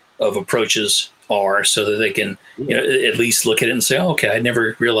variety of approaches are, so that they can at least look at it and say, okay, I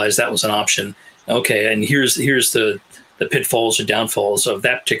never realized that was an option. Okay, and here's the pitfalls or downfalls of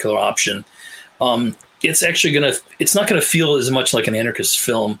that particular option. It's actually it's not gonna feel as much like an anarchist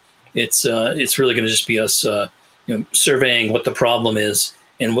film. It's really gonna just be us surveying what the problem is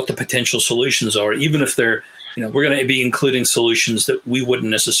and what the potential solutions are, even if they're we're going to be including solutions that we wouldn't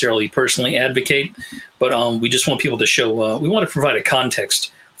necessarily personally advocate, but we just want people to show we want to provide a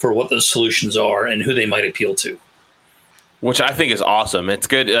context for what those solutions are and who they might appeal to. Which I think is awesome. It's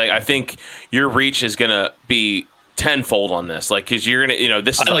good. I think your reach is going to be tenfold on this, because you're going to,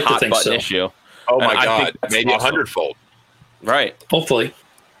 this is a hot button issue. Oh my God, maybe awesome. 100-fold. Right. Hopefully.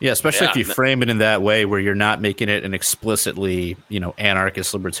 Yeah, especially if you frame it in that way where you're not making it an explicitly,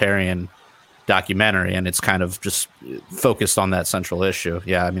 anarchist libertarian documentary, and it's kind of just focused on that central issue.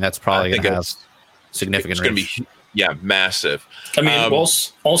 Yeah, I mean, that's probably going to have significant reach. It's going to be, massive. I mean,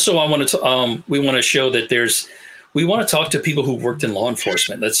 also I want to we want to show that we want to talk to people who worked in law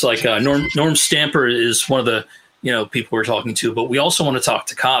enforcement. That's like Norm Stamper is one of the people we're talking to, but we also want to talk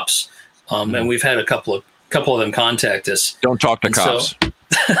to cops, and we've had a couple of them contact us. Don't talk to cops.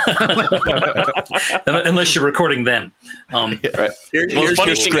 Unless you're recording them. Right. Here's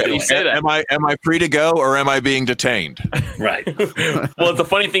your script. Am I free to go or am I being detained? Right. Well, the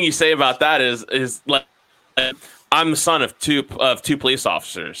funny thing you say about that is like, I'm the son of two police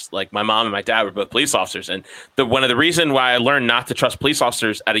officers. Like, my mom and my dad were both police officers, and one of the reasons why I learned not to trust police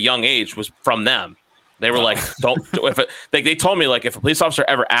officers at a young age was from them. They were like, don't. They told me, like, if a police officer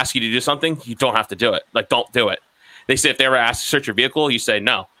ever asks you to do something, you don't have to do it. Like, don't do it. They say if they ever ask to search your vehicle, you say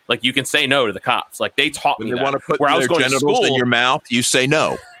no. Like, you can say no to the cops. Like, they taught me that. They want to put their genitals in your mouth, you say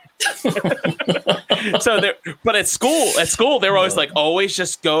no. But at school, they were always like, always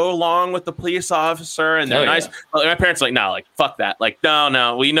just go along with the police officer, and they're nice. Well, my parents were like, no, like, fuck that. Like,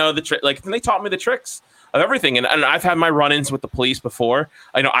 no, we know the trick. Like, and they taught me the tricks of everything. And I've had my run-ins with the police before.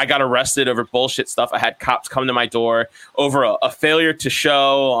 I know I got arrested over bullshit stuff. I had cops come to my door over a failure to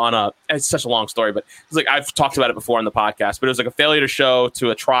show it's such a long story, but it's like, I've talked about it before on the podcast, but it was like a failure to show to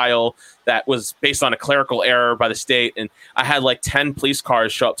a trial that was based on a clerical error by the state. And I had like 10 police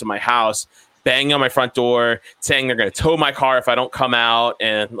cars show up to my house, banging on my front door, saying they're going to tow my car if I don't come out.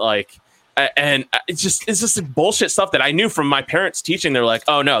 And it's just like bullshit stuff that I knew from my parents teaching. They're like,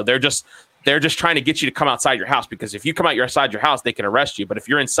 oh no, they're just trying to get you to come outside your house, because if you come outside your house, they can arrest you. But if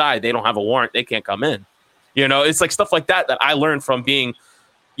you're inside, they don't have a warrant. They can't come in. It's like stuff like that I learned from being,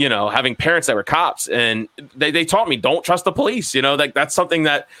 having parents that were cops, and they taught me, don't trust the police. Like, that's something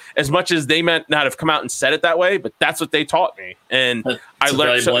that, as much as they might not have come out and said it that way, but that's what they taught me. And I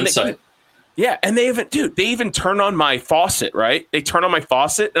learned insight. Yeah, and they even turn on my faucet, right? They turn on my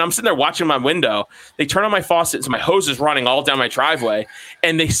faucet, and I'm sitting there watching my window. They turn on my faucet, so my hose is running all down my driveway.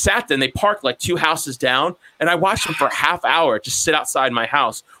 And they parked like 2 houses down, and I watched them for a half hour just sit outside my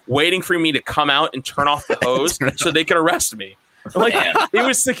house, waiting for me to come out and turn off the hose so they could arrest me. Like, it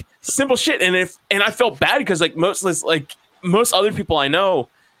was like simple shit, and I felt bad because like most other people I know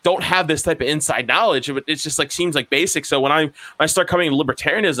don't have this type of inside knowledge. It's just like seems like basic. So when I start coming to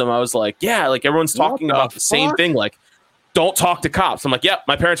libertarianism, I was like, yeah, like everyone's talking about the same thing. Like, don't talk to cops. I'm like, yep,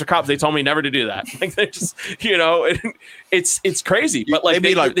 my parents are cops. They told me never to do that. Like, they just, it's crazy. But like,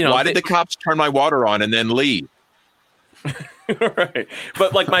 why did the cops turn my water on and then leave? Right.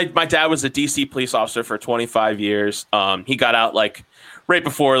 But like my dad was a DC police officer for 25 years. He got out like right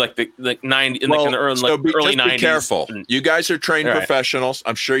before like the 90s, in the early 90s. Be careful. You guys are trained professionals.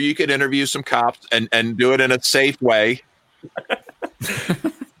 I'm sure you could interview some cops and do it in a safe way.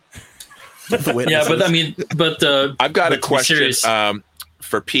 Yeah, but I mean, I've got a question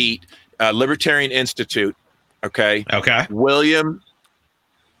for Pete. Libertarian Institute. Okay. William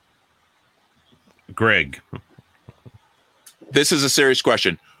Grigg. This is a serious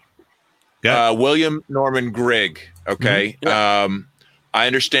question. William Norman Grigg. Okay. Mm-hmm. Yeah. I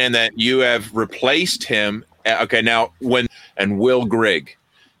understand that you have replaced him. Okay. Now, Will Grigg.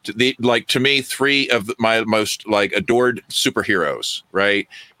 to me, three of my most like adored superheroes, right?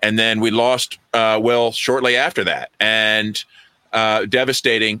 And then we lost Will shortly after that, and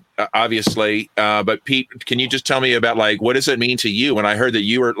devastating, obviously. But Pete, can you just tell me about like what does it mean to you? When I heard that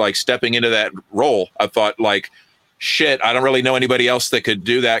you were like stepping into that role, I thought like, shit, I don't really know anybody else that could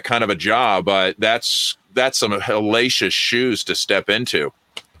do that kind of a job, but that's some hellacious shoes to step into.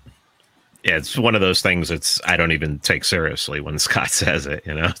 Yeah, it's one of those things I don't even take seriously when Scott says it.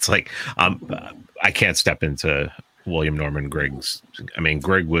 It's like I can't step into William Norman Grigg's. I mean,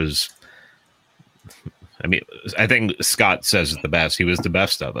 Grigg was. I mean, I think Scott says it the best. He was the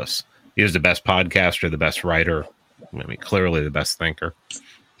best of us. He was the best podcaster, the best writer. I mean, clearly the best thinker.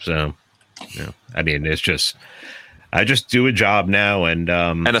 So, I mean, it's just. I just do a job now, and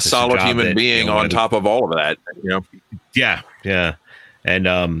a solid human being on top of all of that. Yeah, and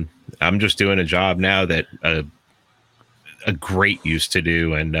I'm just doing a job now that a great used to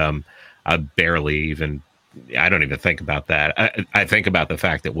do, and I barely even. I don't even think about that. I think about the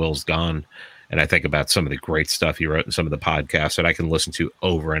fact that Will's gone, and I think about some of the great stuff he wrote in some of the podcasts that I can listen to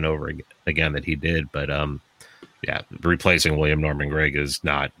over and over again that he did. But replacing William Norman Grigg is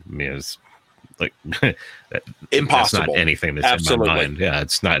not. I mean, it's like impossible. That's not anything that's Absolutely. in my mind. Yeah,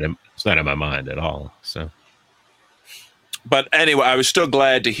 it's not in my mind at all. So, but anyway, I was still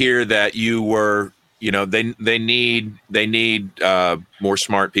glad to hear that you were. They need more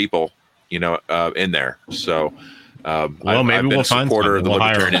smart people. In there. So, well, maybe I've been we'll a supporter of the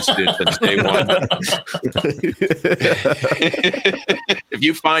Libertarian Institute since day one. If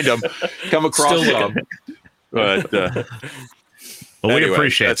you find them, come across them. But well, anyway, we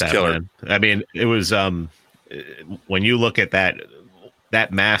appreciate that, killer. man. I mean, it was when you look at that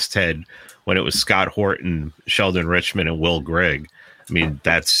masthead when it was Scott Horton, Sheldon Richman, and Will Grigg. I mean,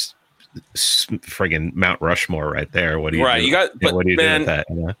 that's friggin' Mount Rushmore right there. What do you do? What do you do with that?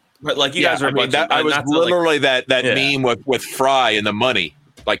 But like you guys are, I was literally that meme with Fry and the money.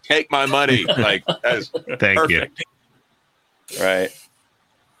 Like, take my money. Like, that's thank perfect. You. Right.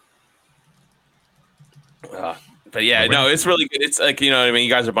 But yeah, no, it's really good. It's like, what I mean? You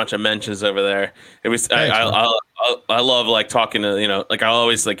guys are a bunch of mentions over there. It was, I love like talking to, like I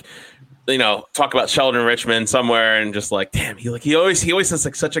always like, talk about Sheldon Richman somewhere and just like, damn, he always has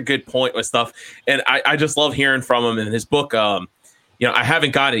like such a good point with stuff. And I just love hearing from him in his book. I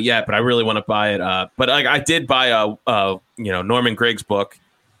haven't got it yet, but I really want to buy it. But I did buy Norman Grigg's book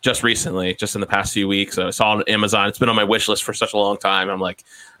just recently, just in the past few weeks. I saw it on Amazon. It's been on my wish list for such a long time. I'm like,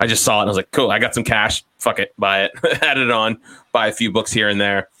 I just saw it and I was like, cool, I got some cash. Fuck it, buy it. Add it on, buy a few books here and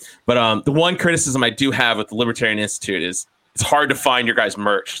there. But the one criticism I do have with the Libertarian Institute is it's hard to find your guys'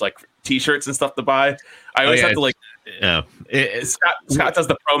 merch, like t-shirts and stuff to buy. I always have to like. Yeah, Scott does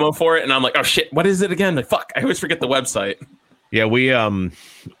the promo for it, and I'm like, oh shit, what is it again? Like, fuck, I always forget the website. Yeah, we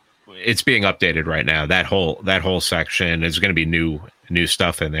it's being updated right now. That whole section is going to be new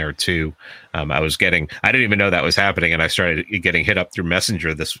stuff in there too. I didn't even know that was happening, and I started getting hit up through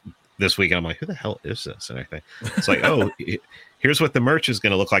Messenger this week. And I'm like, who the hell is this? And I think it's like, oh, here's what the merch is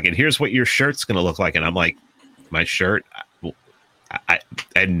going to look like, and here's what your shirt's going to look like. And I'm like, my shirt. I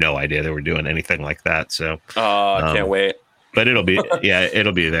had no idea they were doing anything like that. So, I can't wait. But it'll be there.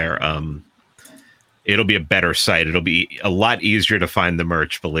 It'll be a better site. It'll be a lot easier to find the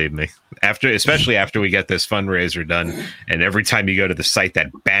merch, believe me. Especially after we get this fundraiser done, and every time you go to the site,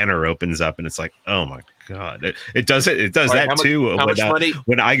 that banner opens up, and it's like, oh my god, it does it. It does right, that too.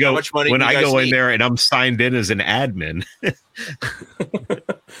 When I go in there and I'm signed in as an admin.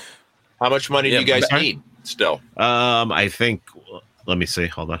 How much money do you guys need still? I think. Let me see.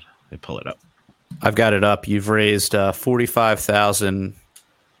 Hold on. Let me pull it up. I've got it up. You've raised $45,000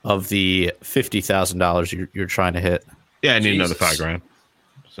 of the $50,000 you're trying to hit. Yeah, I need another $5,000.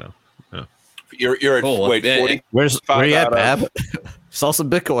 So, yeah. You're at 40. Where you at, Bab? Saw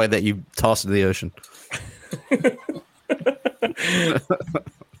some Bitcoin that you tossed into the ocean.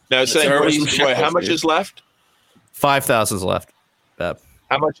 Now, saying how much is left? 5,000 is left, Bab.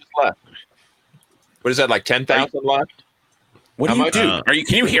 How much is left? What is that, like 10,000 left? What do you do?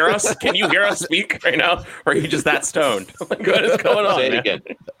 Can you hear us? Can you hear us speak right now? Or are you just that stoned? Like, what is going on? Say it again.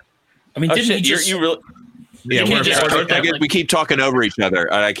 I mean, didn't he just? You really? Yeah, we keep talking over each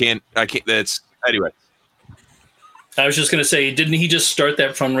other. I can't. That's anyway. I was just going to say, didn't he just start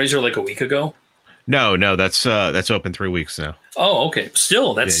that fundraiser like a week ago? No, that's open 3 weeks now. Oh, okay.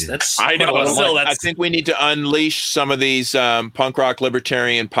 Still, that's. I know. Still, I think we need to unleash some of these punk rock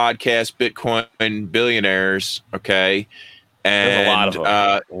libertarian podcast Bitcoin billionaires. Okay. And there's a lot of them.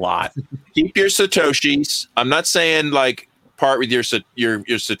 A lot. Keep your Satoshis. I'm not saying like part with your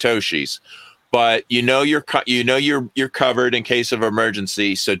Satoshis, but you're covered in case of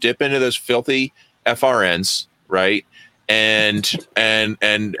emergency. So dip into those filthy FRNs, right? And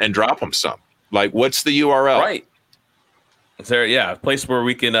drop them some. Like, what's the URL? Right. Is there a place where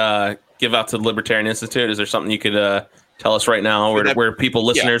we can give out to the Libertarian Institute? Is there something you could tell us right now where people,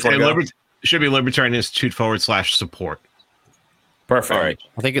 listeners, want to go? Should be Libertarian Institute /support. Perfect. All right.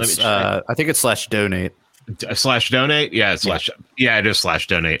 I think it's /donate. /donate? Yeah, it is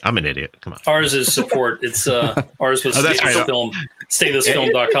 /donate. I'm an idiot. Come on. Ours is support. It's ours was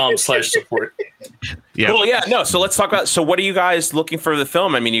staythisfilm.com/support. Yeah. Cool. Yeah. No. So let's talk about. So what are you guys looking for the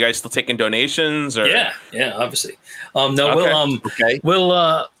film? I mean, you guys still taking donations or? Yeah. Obviously.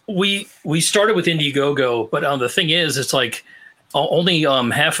 We started with Indiegogo, but the thing is, it's like only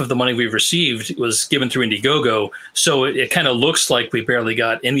half of the money we received was given through Indiegogo, so it kind of looks like we barely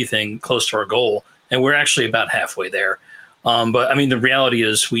got anything close to our goal, and we're actually about halfway there. But I mean, the reality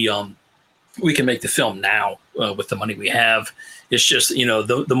is we can make the film now with the money we have. It's just,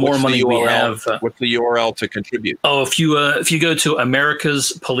 the more money we have. What's the URL to contribute? Oh, if you go to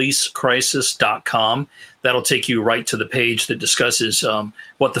americaspolicecrisis.com, that'll take you right to the page that discusses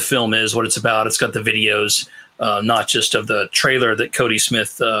what the film is, what it's about. It's got the videos, not just of the trailer that Cody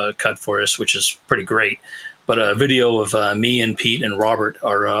Smith cut for us, which is pretty great, but a video of me and Pete and Robert,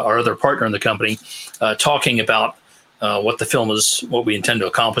 our other partner in the company, talking about what the film is, what we intend to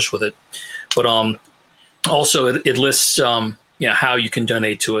accomplish with it. But also it lists how you can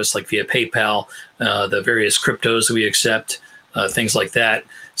donate to us, like via PayPal, the various cryptos that we accept, things like that.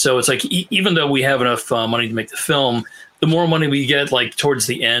 So it's like even though we have enough money to make the film, the more money we get, like towards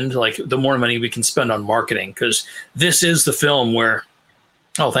the end, like the more money we can spend on marketing, because this is the film where,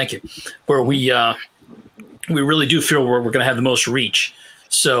 thank you, where we really do feel we're going to have the most reach.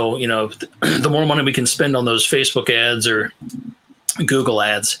 So the more money we can spend on those Facebook ads or Google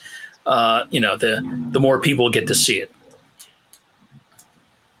ads, the more people get to see it.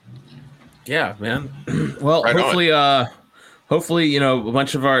 Yeah, man. Well, hopefully, a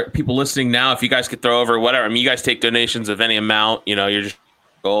bunch of our people listening now, if you guys could throw over whatever, I mean, you guys take donations of any amount, you're just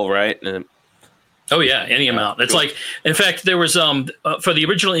goal, right? And, oh yeah, any amount. It's like, in fact, there was for the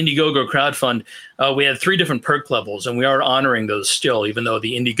original Indiegogo crowdfund, we had 3 different perk levels, and we are honoring those still, even though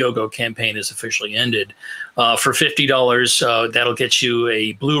the Indiegogo campaign is officially ended. For $50, that'll get you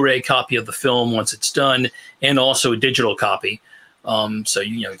a Blu-ray copy of the film once it's done, and also a digital copy. So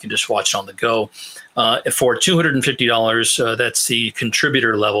you can just watch it on the go. For $250, that's the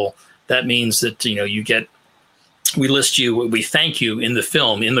contributor level. That means that we list you, we thank you in the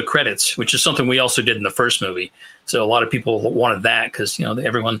film, in the credits, which is something we also did in the first movie. So a lot of people wanted that because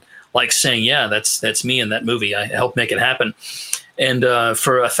everyone likes saying, yeah, that's me in that movie. I helped make it happen. And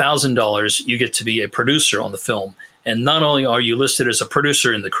for $1,000, you get to be a producer on the film. And not only are you listed as a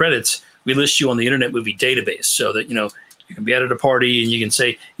producer in the credits, we list you on the Internet Movie Database so that you can be at a party and you can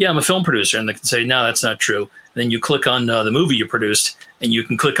say, yeah, I'm a film producer. And they can say, no, that's not true. And then you click on the movie you produced and you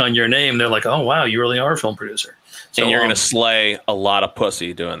can click on your name. They're like, oh, wow, you really are a film producer. So, and you're going to slay a lot of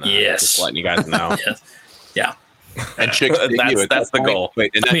pussy doing that. Yes. Just letting you guys know. Yeah. And chicks, that's the goal.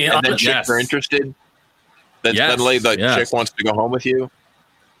 Wait, and then chicks are interested. Then suddenly the chick wants to go home with you.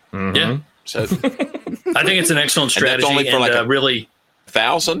 Mm-hmm. Yeah. So, I think it's an excellent strategy. And that's only for really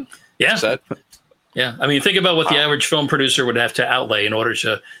 1,000. Yeah. Yeah, I mean, think about what the average film producer would have to outlay in order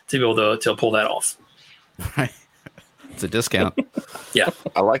to be able to pull that off. Right, it's a discount. Yeah,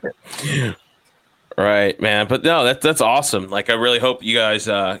 I like it. Right, man. But no, that's awesome. Like, I really hope you guys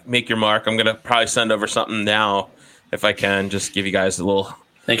make your mark. I'm gonna probably send over something now if I can. Just give you guys a little.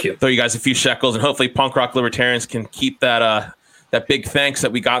 Thank you. Throw you guys a few shekels, and hopefully, Punk Rock Libertarians can keep that big thanks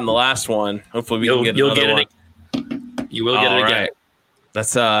that we got in the last one. Hopefully, we can get another one. You will get it again.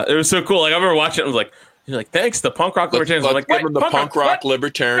 That's it was so cool. Like I remember watching it, I was like, you're like, thanks to Punk Rock Libertarians. I'm like, give them the Punk Rock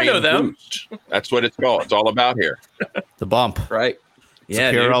Libertarian boost. That's what it's called. It's all about here. The bump. Right. It's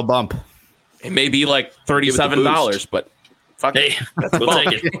a PRL bump. It may be like $37, but fuck it. We'll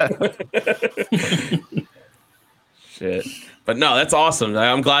take it. Shit. But no, that's awesome.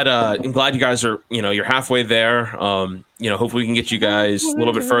 I'm glad you guys are, you're halfway there. Hopefully we can get you guys a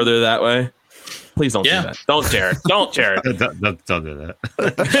little bit further that way. Please don't do that. Don't, Jared. Don't, Jared. Don't do that.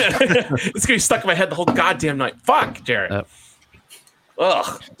 It's going to be stuck in my head the whole goddamn night. Fuck, Jared.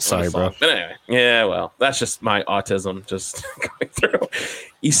 Ugh. Sorry, bro. But anyway, yeah, well, that's just my autism just going through.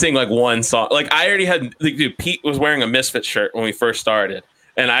 You sing like one song. Like, I already had, dude, Pete was wearing a Misfits shirt when we first started.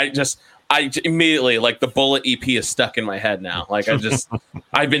 And I immediately, like, the Bullet EP is stuck in my head now. Like,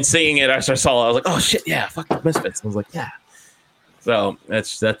 I've been singing it as I saw it. I was like, oh, shit, yeah, fuck the Misfits. I was like, yeah. So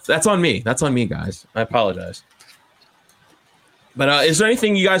that's on me. That's on me, guys. I apologize. But is there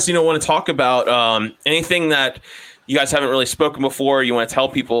anything you guys want to talk about? Anything that you guys haven't really spoken before? You want to tell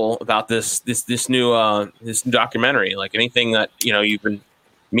people about this new documentary? Like anything that you've been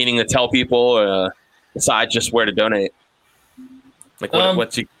meaning to tell people besides just where to donate? Like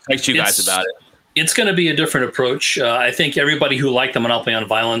what excites you guys about it? It's going to be a different approach. I think everybody who liked the Monopoly on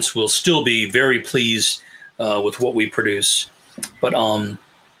Violence will still be very pleased with what we produce, but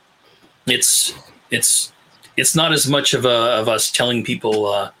it's not as much of us telling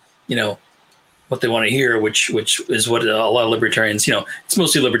people what they want to hear, which is what a lot of libertarians, it's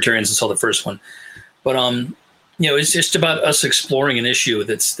mostly libertarians that saw the first one, but it's just about us exploring an issue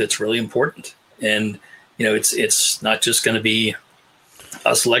that's really important, and it's not just going to be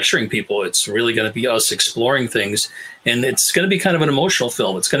us lecturing people. It's really going to be us exploring things, and it's going to be kind of an emotional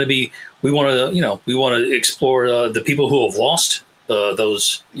film. It's going to be we want to explore the people who have lost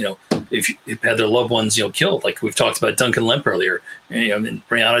those if had their loved ones killed, like we've talked about Duncan Lemp earlier, and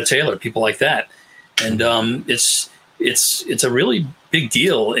Breonna Taylor, people like that, and it's a really big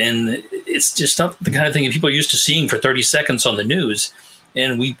deal, and it's just not the kind of thing that people are used to seeing for 30 seconds on the news,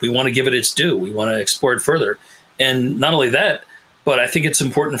 and we want to give it its due. We want to explore it further, and not only that, but I think it's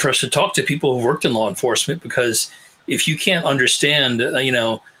important for us to talk to people who've worked in law enforcement, because if you can't understand,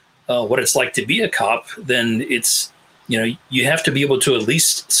 what it's like to be a cop, then it's, you have to be able to at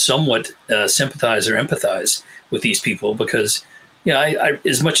least somewhat sympathize or empathize with these people, because, I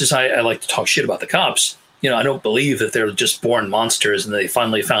as much as I like to talk shit about the cops, I don't believe that they're just born monsters and they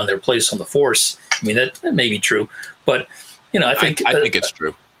finally found their place on the force. I mean, that may be true, but, I think it's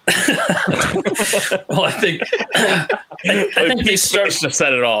true. Well, I think they starts to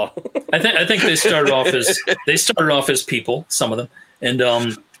set it all. I think they started off as people, some of them, and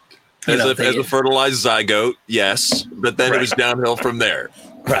as a fertilized zygote, yes, but then it was downhill from there.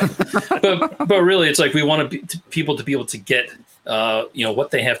 Right, but really, it's like we want people to be able to get what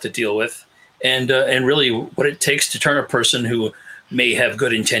they have to deal with, and really what it takes to turn a person who may have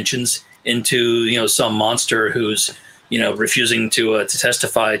good intentions into some monster who's refusing to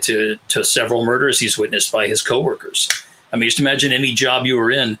testify to several murders he's witnessed by his coworkers. I mean, just imagine any job you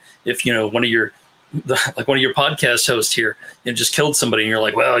were in if one of your podcast hosts here just killed somebody, and you're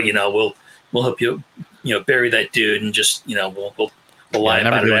like, well, we'll help you bury that dude, and just we'll lie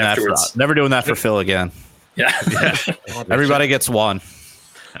about it afterwards. Never doing that for Phil again. Yeah. Everybody gets one.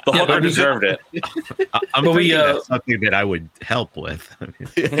 The hooker deserved it. I'm thinking that's something that I would help with.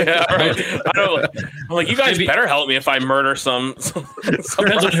 Yeah, right. I'm like, you guys better help me if I murder some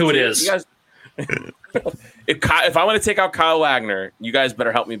depends on who it is. You guys, if I want to take out Kyle Wagner, you guys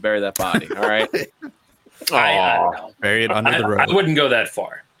better help me bury that body. All right. I don't know. Bury it under the road. I wouldn't go that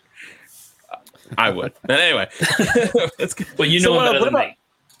far. I would. But anyway. Well, better than me.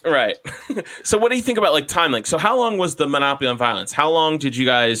 Right. So what do you think about time? So how long was the Monopoly on Violence? How long did you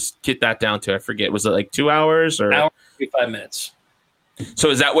guys get that down to? I forget. Was it 2 hours or? Hour, 45 minutes. So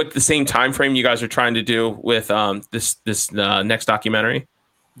is that what the same time frame you guys are trying to do with this next documentary?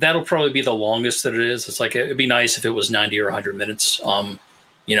 That'll probably be the longest that it is. It's it'd be nice if it was 90 or 100 minutes. I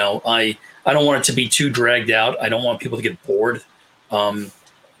don't want it to be too dragged out. I don't want people to get bored. We're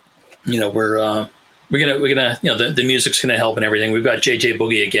gonna the music's gonna help and everything. We've got JJ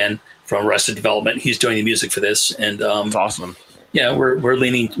Boogie again from Arrested Development. He's doing the music for this, and it's awesome. Yeah, we're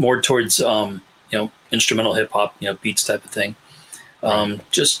leaning more towards instrumental hip hop, beats type of thing,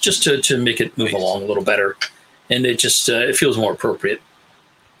 just to make it move along a little better, and it just it feels more appropriate.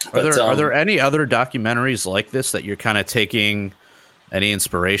 Are there any other documentaries like this that you're kind of taking any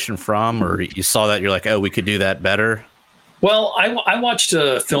inspiration from, or you saw that you're like, oh, we could do that better? Well, I watched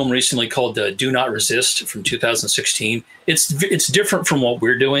a film recently called Do Not Resist from 2016. It's different from what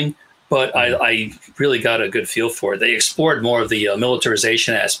we're doing, but I really got a good feel for it. They explored more of the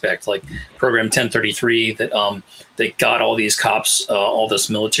militarization aspect, like Program 1033, that they got all these cops, all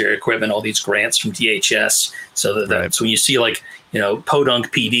this military equipment, all these grants from DHS. So that's when you see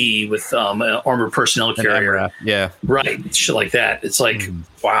Podunk PD with armored personnel carrier. Yeah. Right. Shit like that. It's like,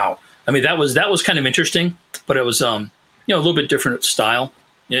 wow. I mean, that was kind of interesting, but it was, a little bit different style,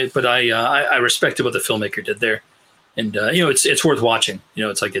 but I respected what the filmmaker did there, and it's worth watching.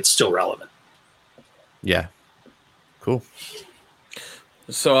 It's still relevant. Yeah, cool.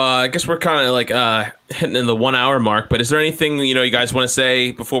 So I guess we're kind of hitting in the 1 hour mark. But is there anything you guys want to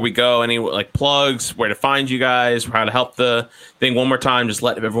say before we go? Any plugs, where to find you guys, how to help the thing? One more time, just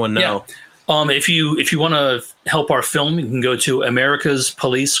let everyone know. Yeah. If you want to help our film, you can go to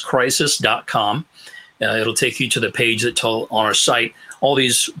americaspolicecrisis.com. It'll take you to the page that on our site. All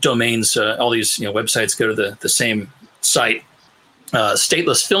these domains, all these websites go to the same site.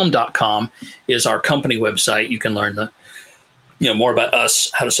 Statelessfilm.com is our company website. You can learn more about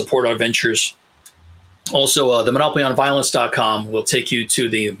us, how to support our ventures. Also, the MonopolyOnViolence.com will take you to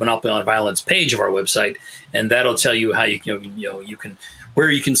the Monopoly on Violence page of our website, and that'll tell you how you can where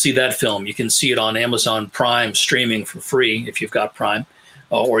you can see that film. You can see it on Amazon Prime streaming for free if you've got Prime,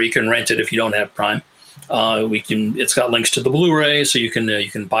 or you can rent it if you don't have Prime. It's got links to the Blu-ray, so you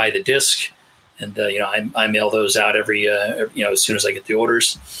can buy the disc, and I mail those out every as soon as I get the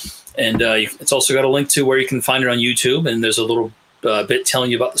orders. And it's also got a link to where you can find it on YouTube, and there's a little bit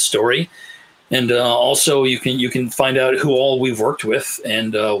telling you about the story. And also, you can find out who all we've worked with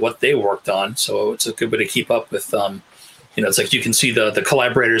and what they worked on. So it's a good way to keep up with. It's like you can see the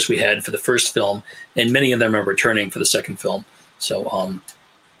collaborators we had for the first film, and many of them are returning for the second film. So,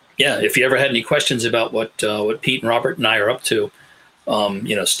 if you ever had any questions about what Pete and Robert and I are up to,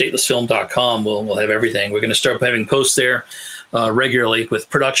 statelessfilm.com will have everything. We're going to start having posts there regularly with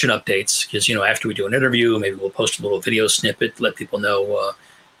production updates because after we do an interview, maybe we'll post a little video snippet, let people know.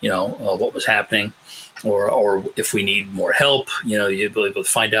 What was happening, or if we need more help, you'll be able to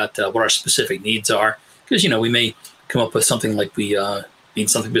find out what our specific needs are. Because, we may come up with something like we need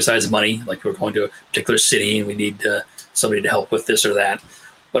something besides money, like we're going to a particular city and we need somebody to help with this or that.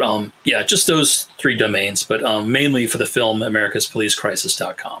 But, just those 3 domains, but mainly for the film,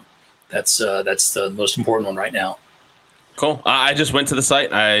 americaspolicecrisis.com. That's the most important one right now. Cool. I just went to the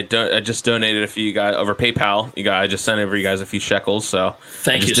site. I just donated a few guys over PayPal. I just sent over you guys a few shekels. So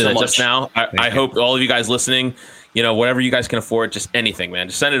thank you so much. Just now, I hope all of you guys listening, whatever you guys can afford, just anything, man,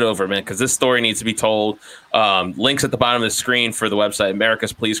 just send it over, man, because this story needs to be told. Links at the bottom of the screen for the website,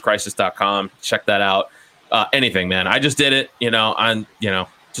 americaspolicecrisis.com. Check that out. Anything, man. I just did it.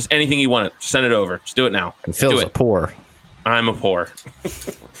 Just anything you want. Just send it over. Just do it now. And Phil's a poor. I'm a poor.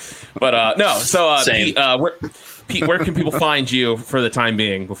 But no. So Pete, where can people find you for the time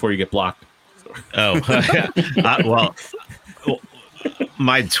being before you get blocked? Well,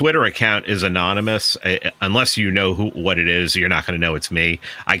 my Twitter account is anonymous. Unless you know what it is, you're not going to know it's me.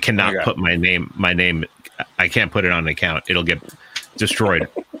 I cannot put my name. I can't put it on an account. It'll get destroyed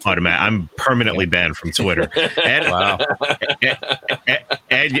automatically. I'm permanently banned from Twitter.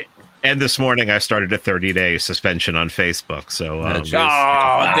 And this morning I started a 30-day suspension on Facebook. So,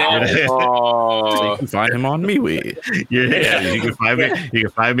 so you can find him on MeWe. You can find me. You can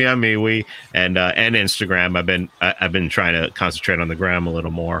find me on MeWe and Instagram. I've been trying to concentrate on the gram a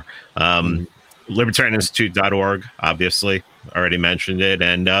little more. LibertarianInstitute.org, obviously, already mentioned it,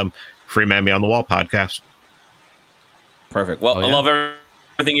 and Free Man Be on the Wall podcast. Perfect. Well, I love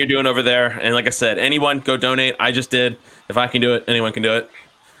everything you're doing over there, and like I said, anyone go donate. I just did. If I can do it, anyone can do it.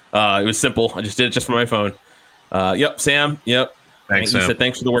 It was simple. I just did it just for my phone. Yep, Sam. Yep. Thanks, Sam. Said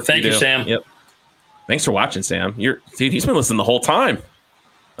thanks for the work. Thank you, Sam. Yep. Thanks for watching, Sam. Dude, he's been listening the whole time.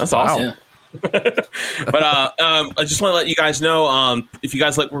 That's awesome. Yeah. But I just want to let you guys know, if you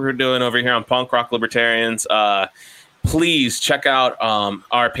guys like what we're doing over here on Punk Rock Libertarians, please check out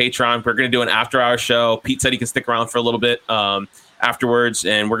our Patreon. We're going to do an after-hour show. Pete said he can stick around for a little bit afterwards,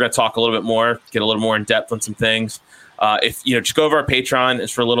 and we're going to talk a little bit more, get a little more in depth on some things. If just go over our Patreon,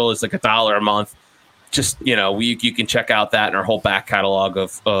 it's for little as like $1 a month. Just you can check out that and our whole back catalog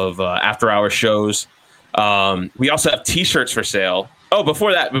of after hour shows. We also have T-shirts for sale. Oh,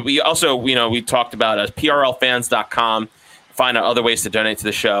 before that, but we also we talked about PRLfans.com. Find out other ways to donate to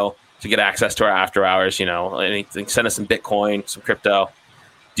the show to get access to our after hours. Anything, send us some Bitcoin, some crypto,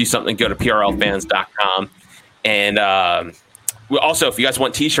 do something. Go to PRLfans.com. And we also, if you guys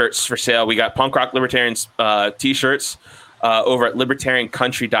want T-shirts for sale, we got Punk Rock Libertarians T-shirts over at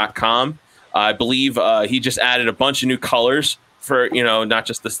libertariancountry.com. I believe he just added a bunch of new colors for, not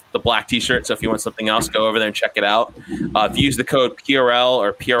just the black T-shirt. So if you want something else, go over there and check it out. If you use the code PRL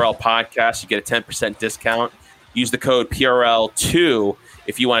or PRL podcast, you get a 10% discount. Use the code PRL2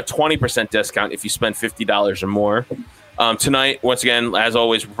 if you want a 20% discount if you spend $50 or more. Tonight, once again, as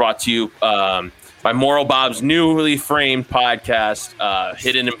always, brought to you by Moral Bob's newly framed podcast,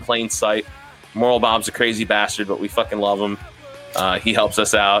 Hidden in Plain Sight. Moral Bob's a crazy bastard, but we fucking love him. He helps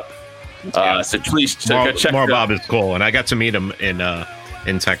us out. So please go check Moral Bob is cool, and I got to meet him in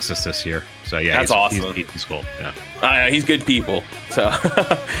Texas this year. So yeah, that's awesome. He's cool. Yeah, he's good people. So,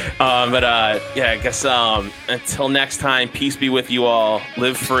 I guess until next time, peace be with you all.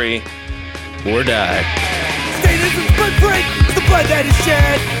 Live free or die. Statism footprint is the blood that is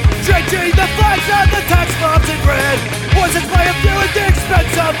shed. Drenching the flags on the tax bombs in red. Poisons by a few at the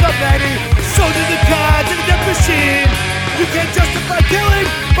expense of the many. Soldiers and gods in a death machine. You can't justify killing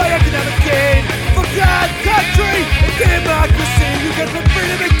by economic gain. For God, country, and democracy. You can put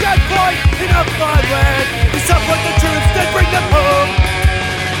freedom and gunpoint in a foreign land. We support the troops, then bring them home.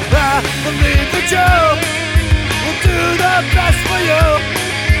 I believe that you will do the best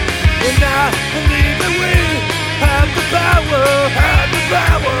I believe that we have the power, have the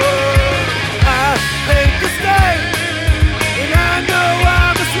power. I hate the state, and I know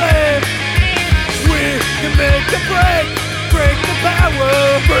I'm a slave. We can make the break the power,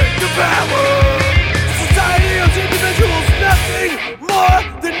 break the power. Society owes individuals nothing more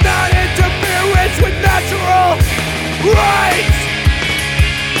than non-interference with natural rights.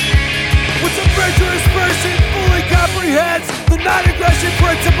 Once a virtuous person fully comprehends the non-aggression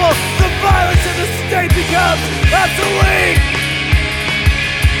principle, the violence of the state becomes obsolete.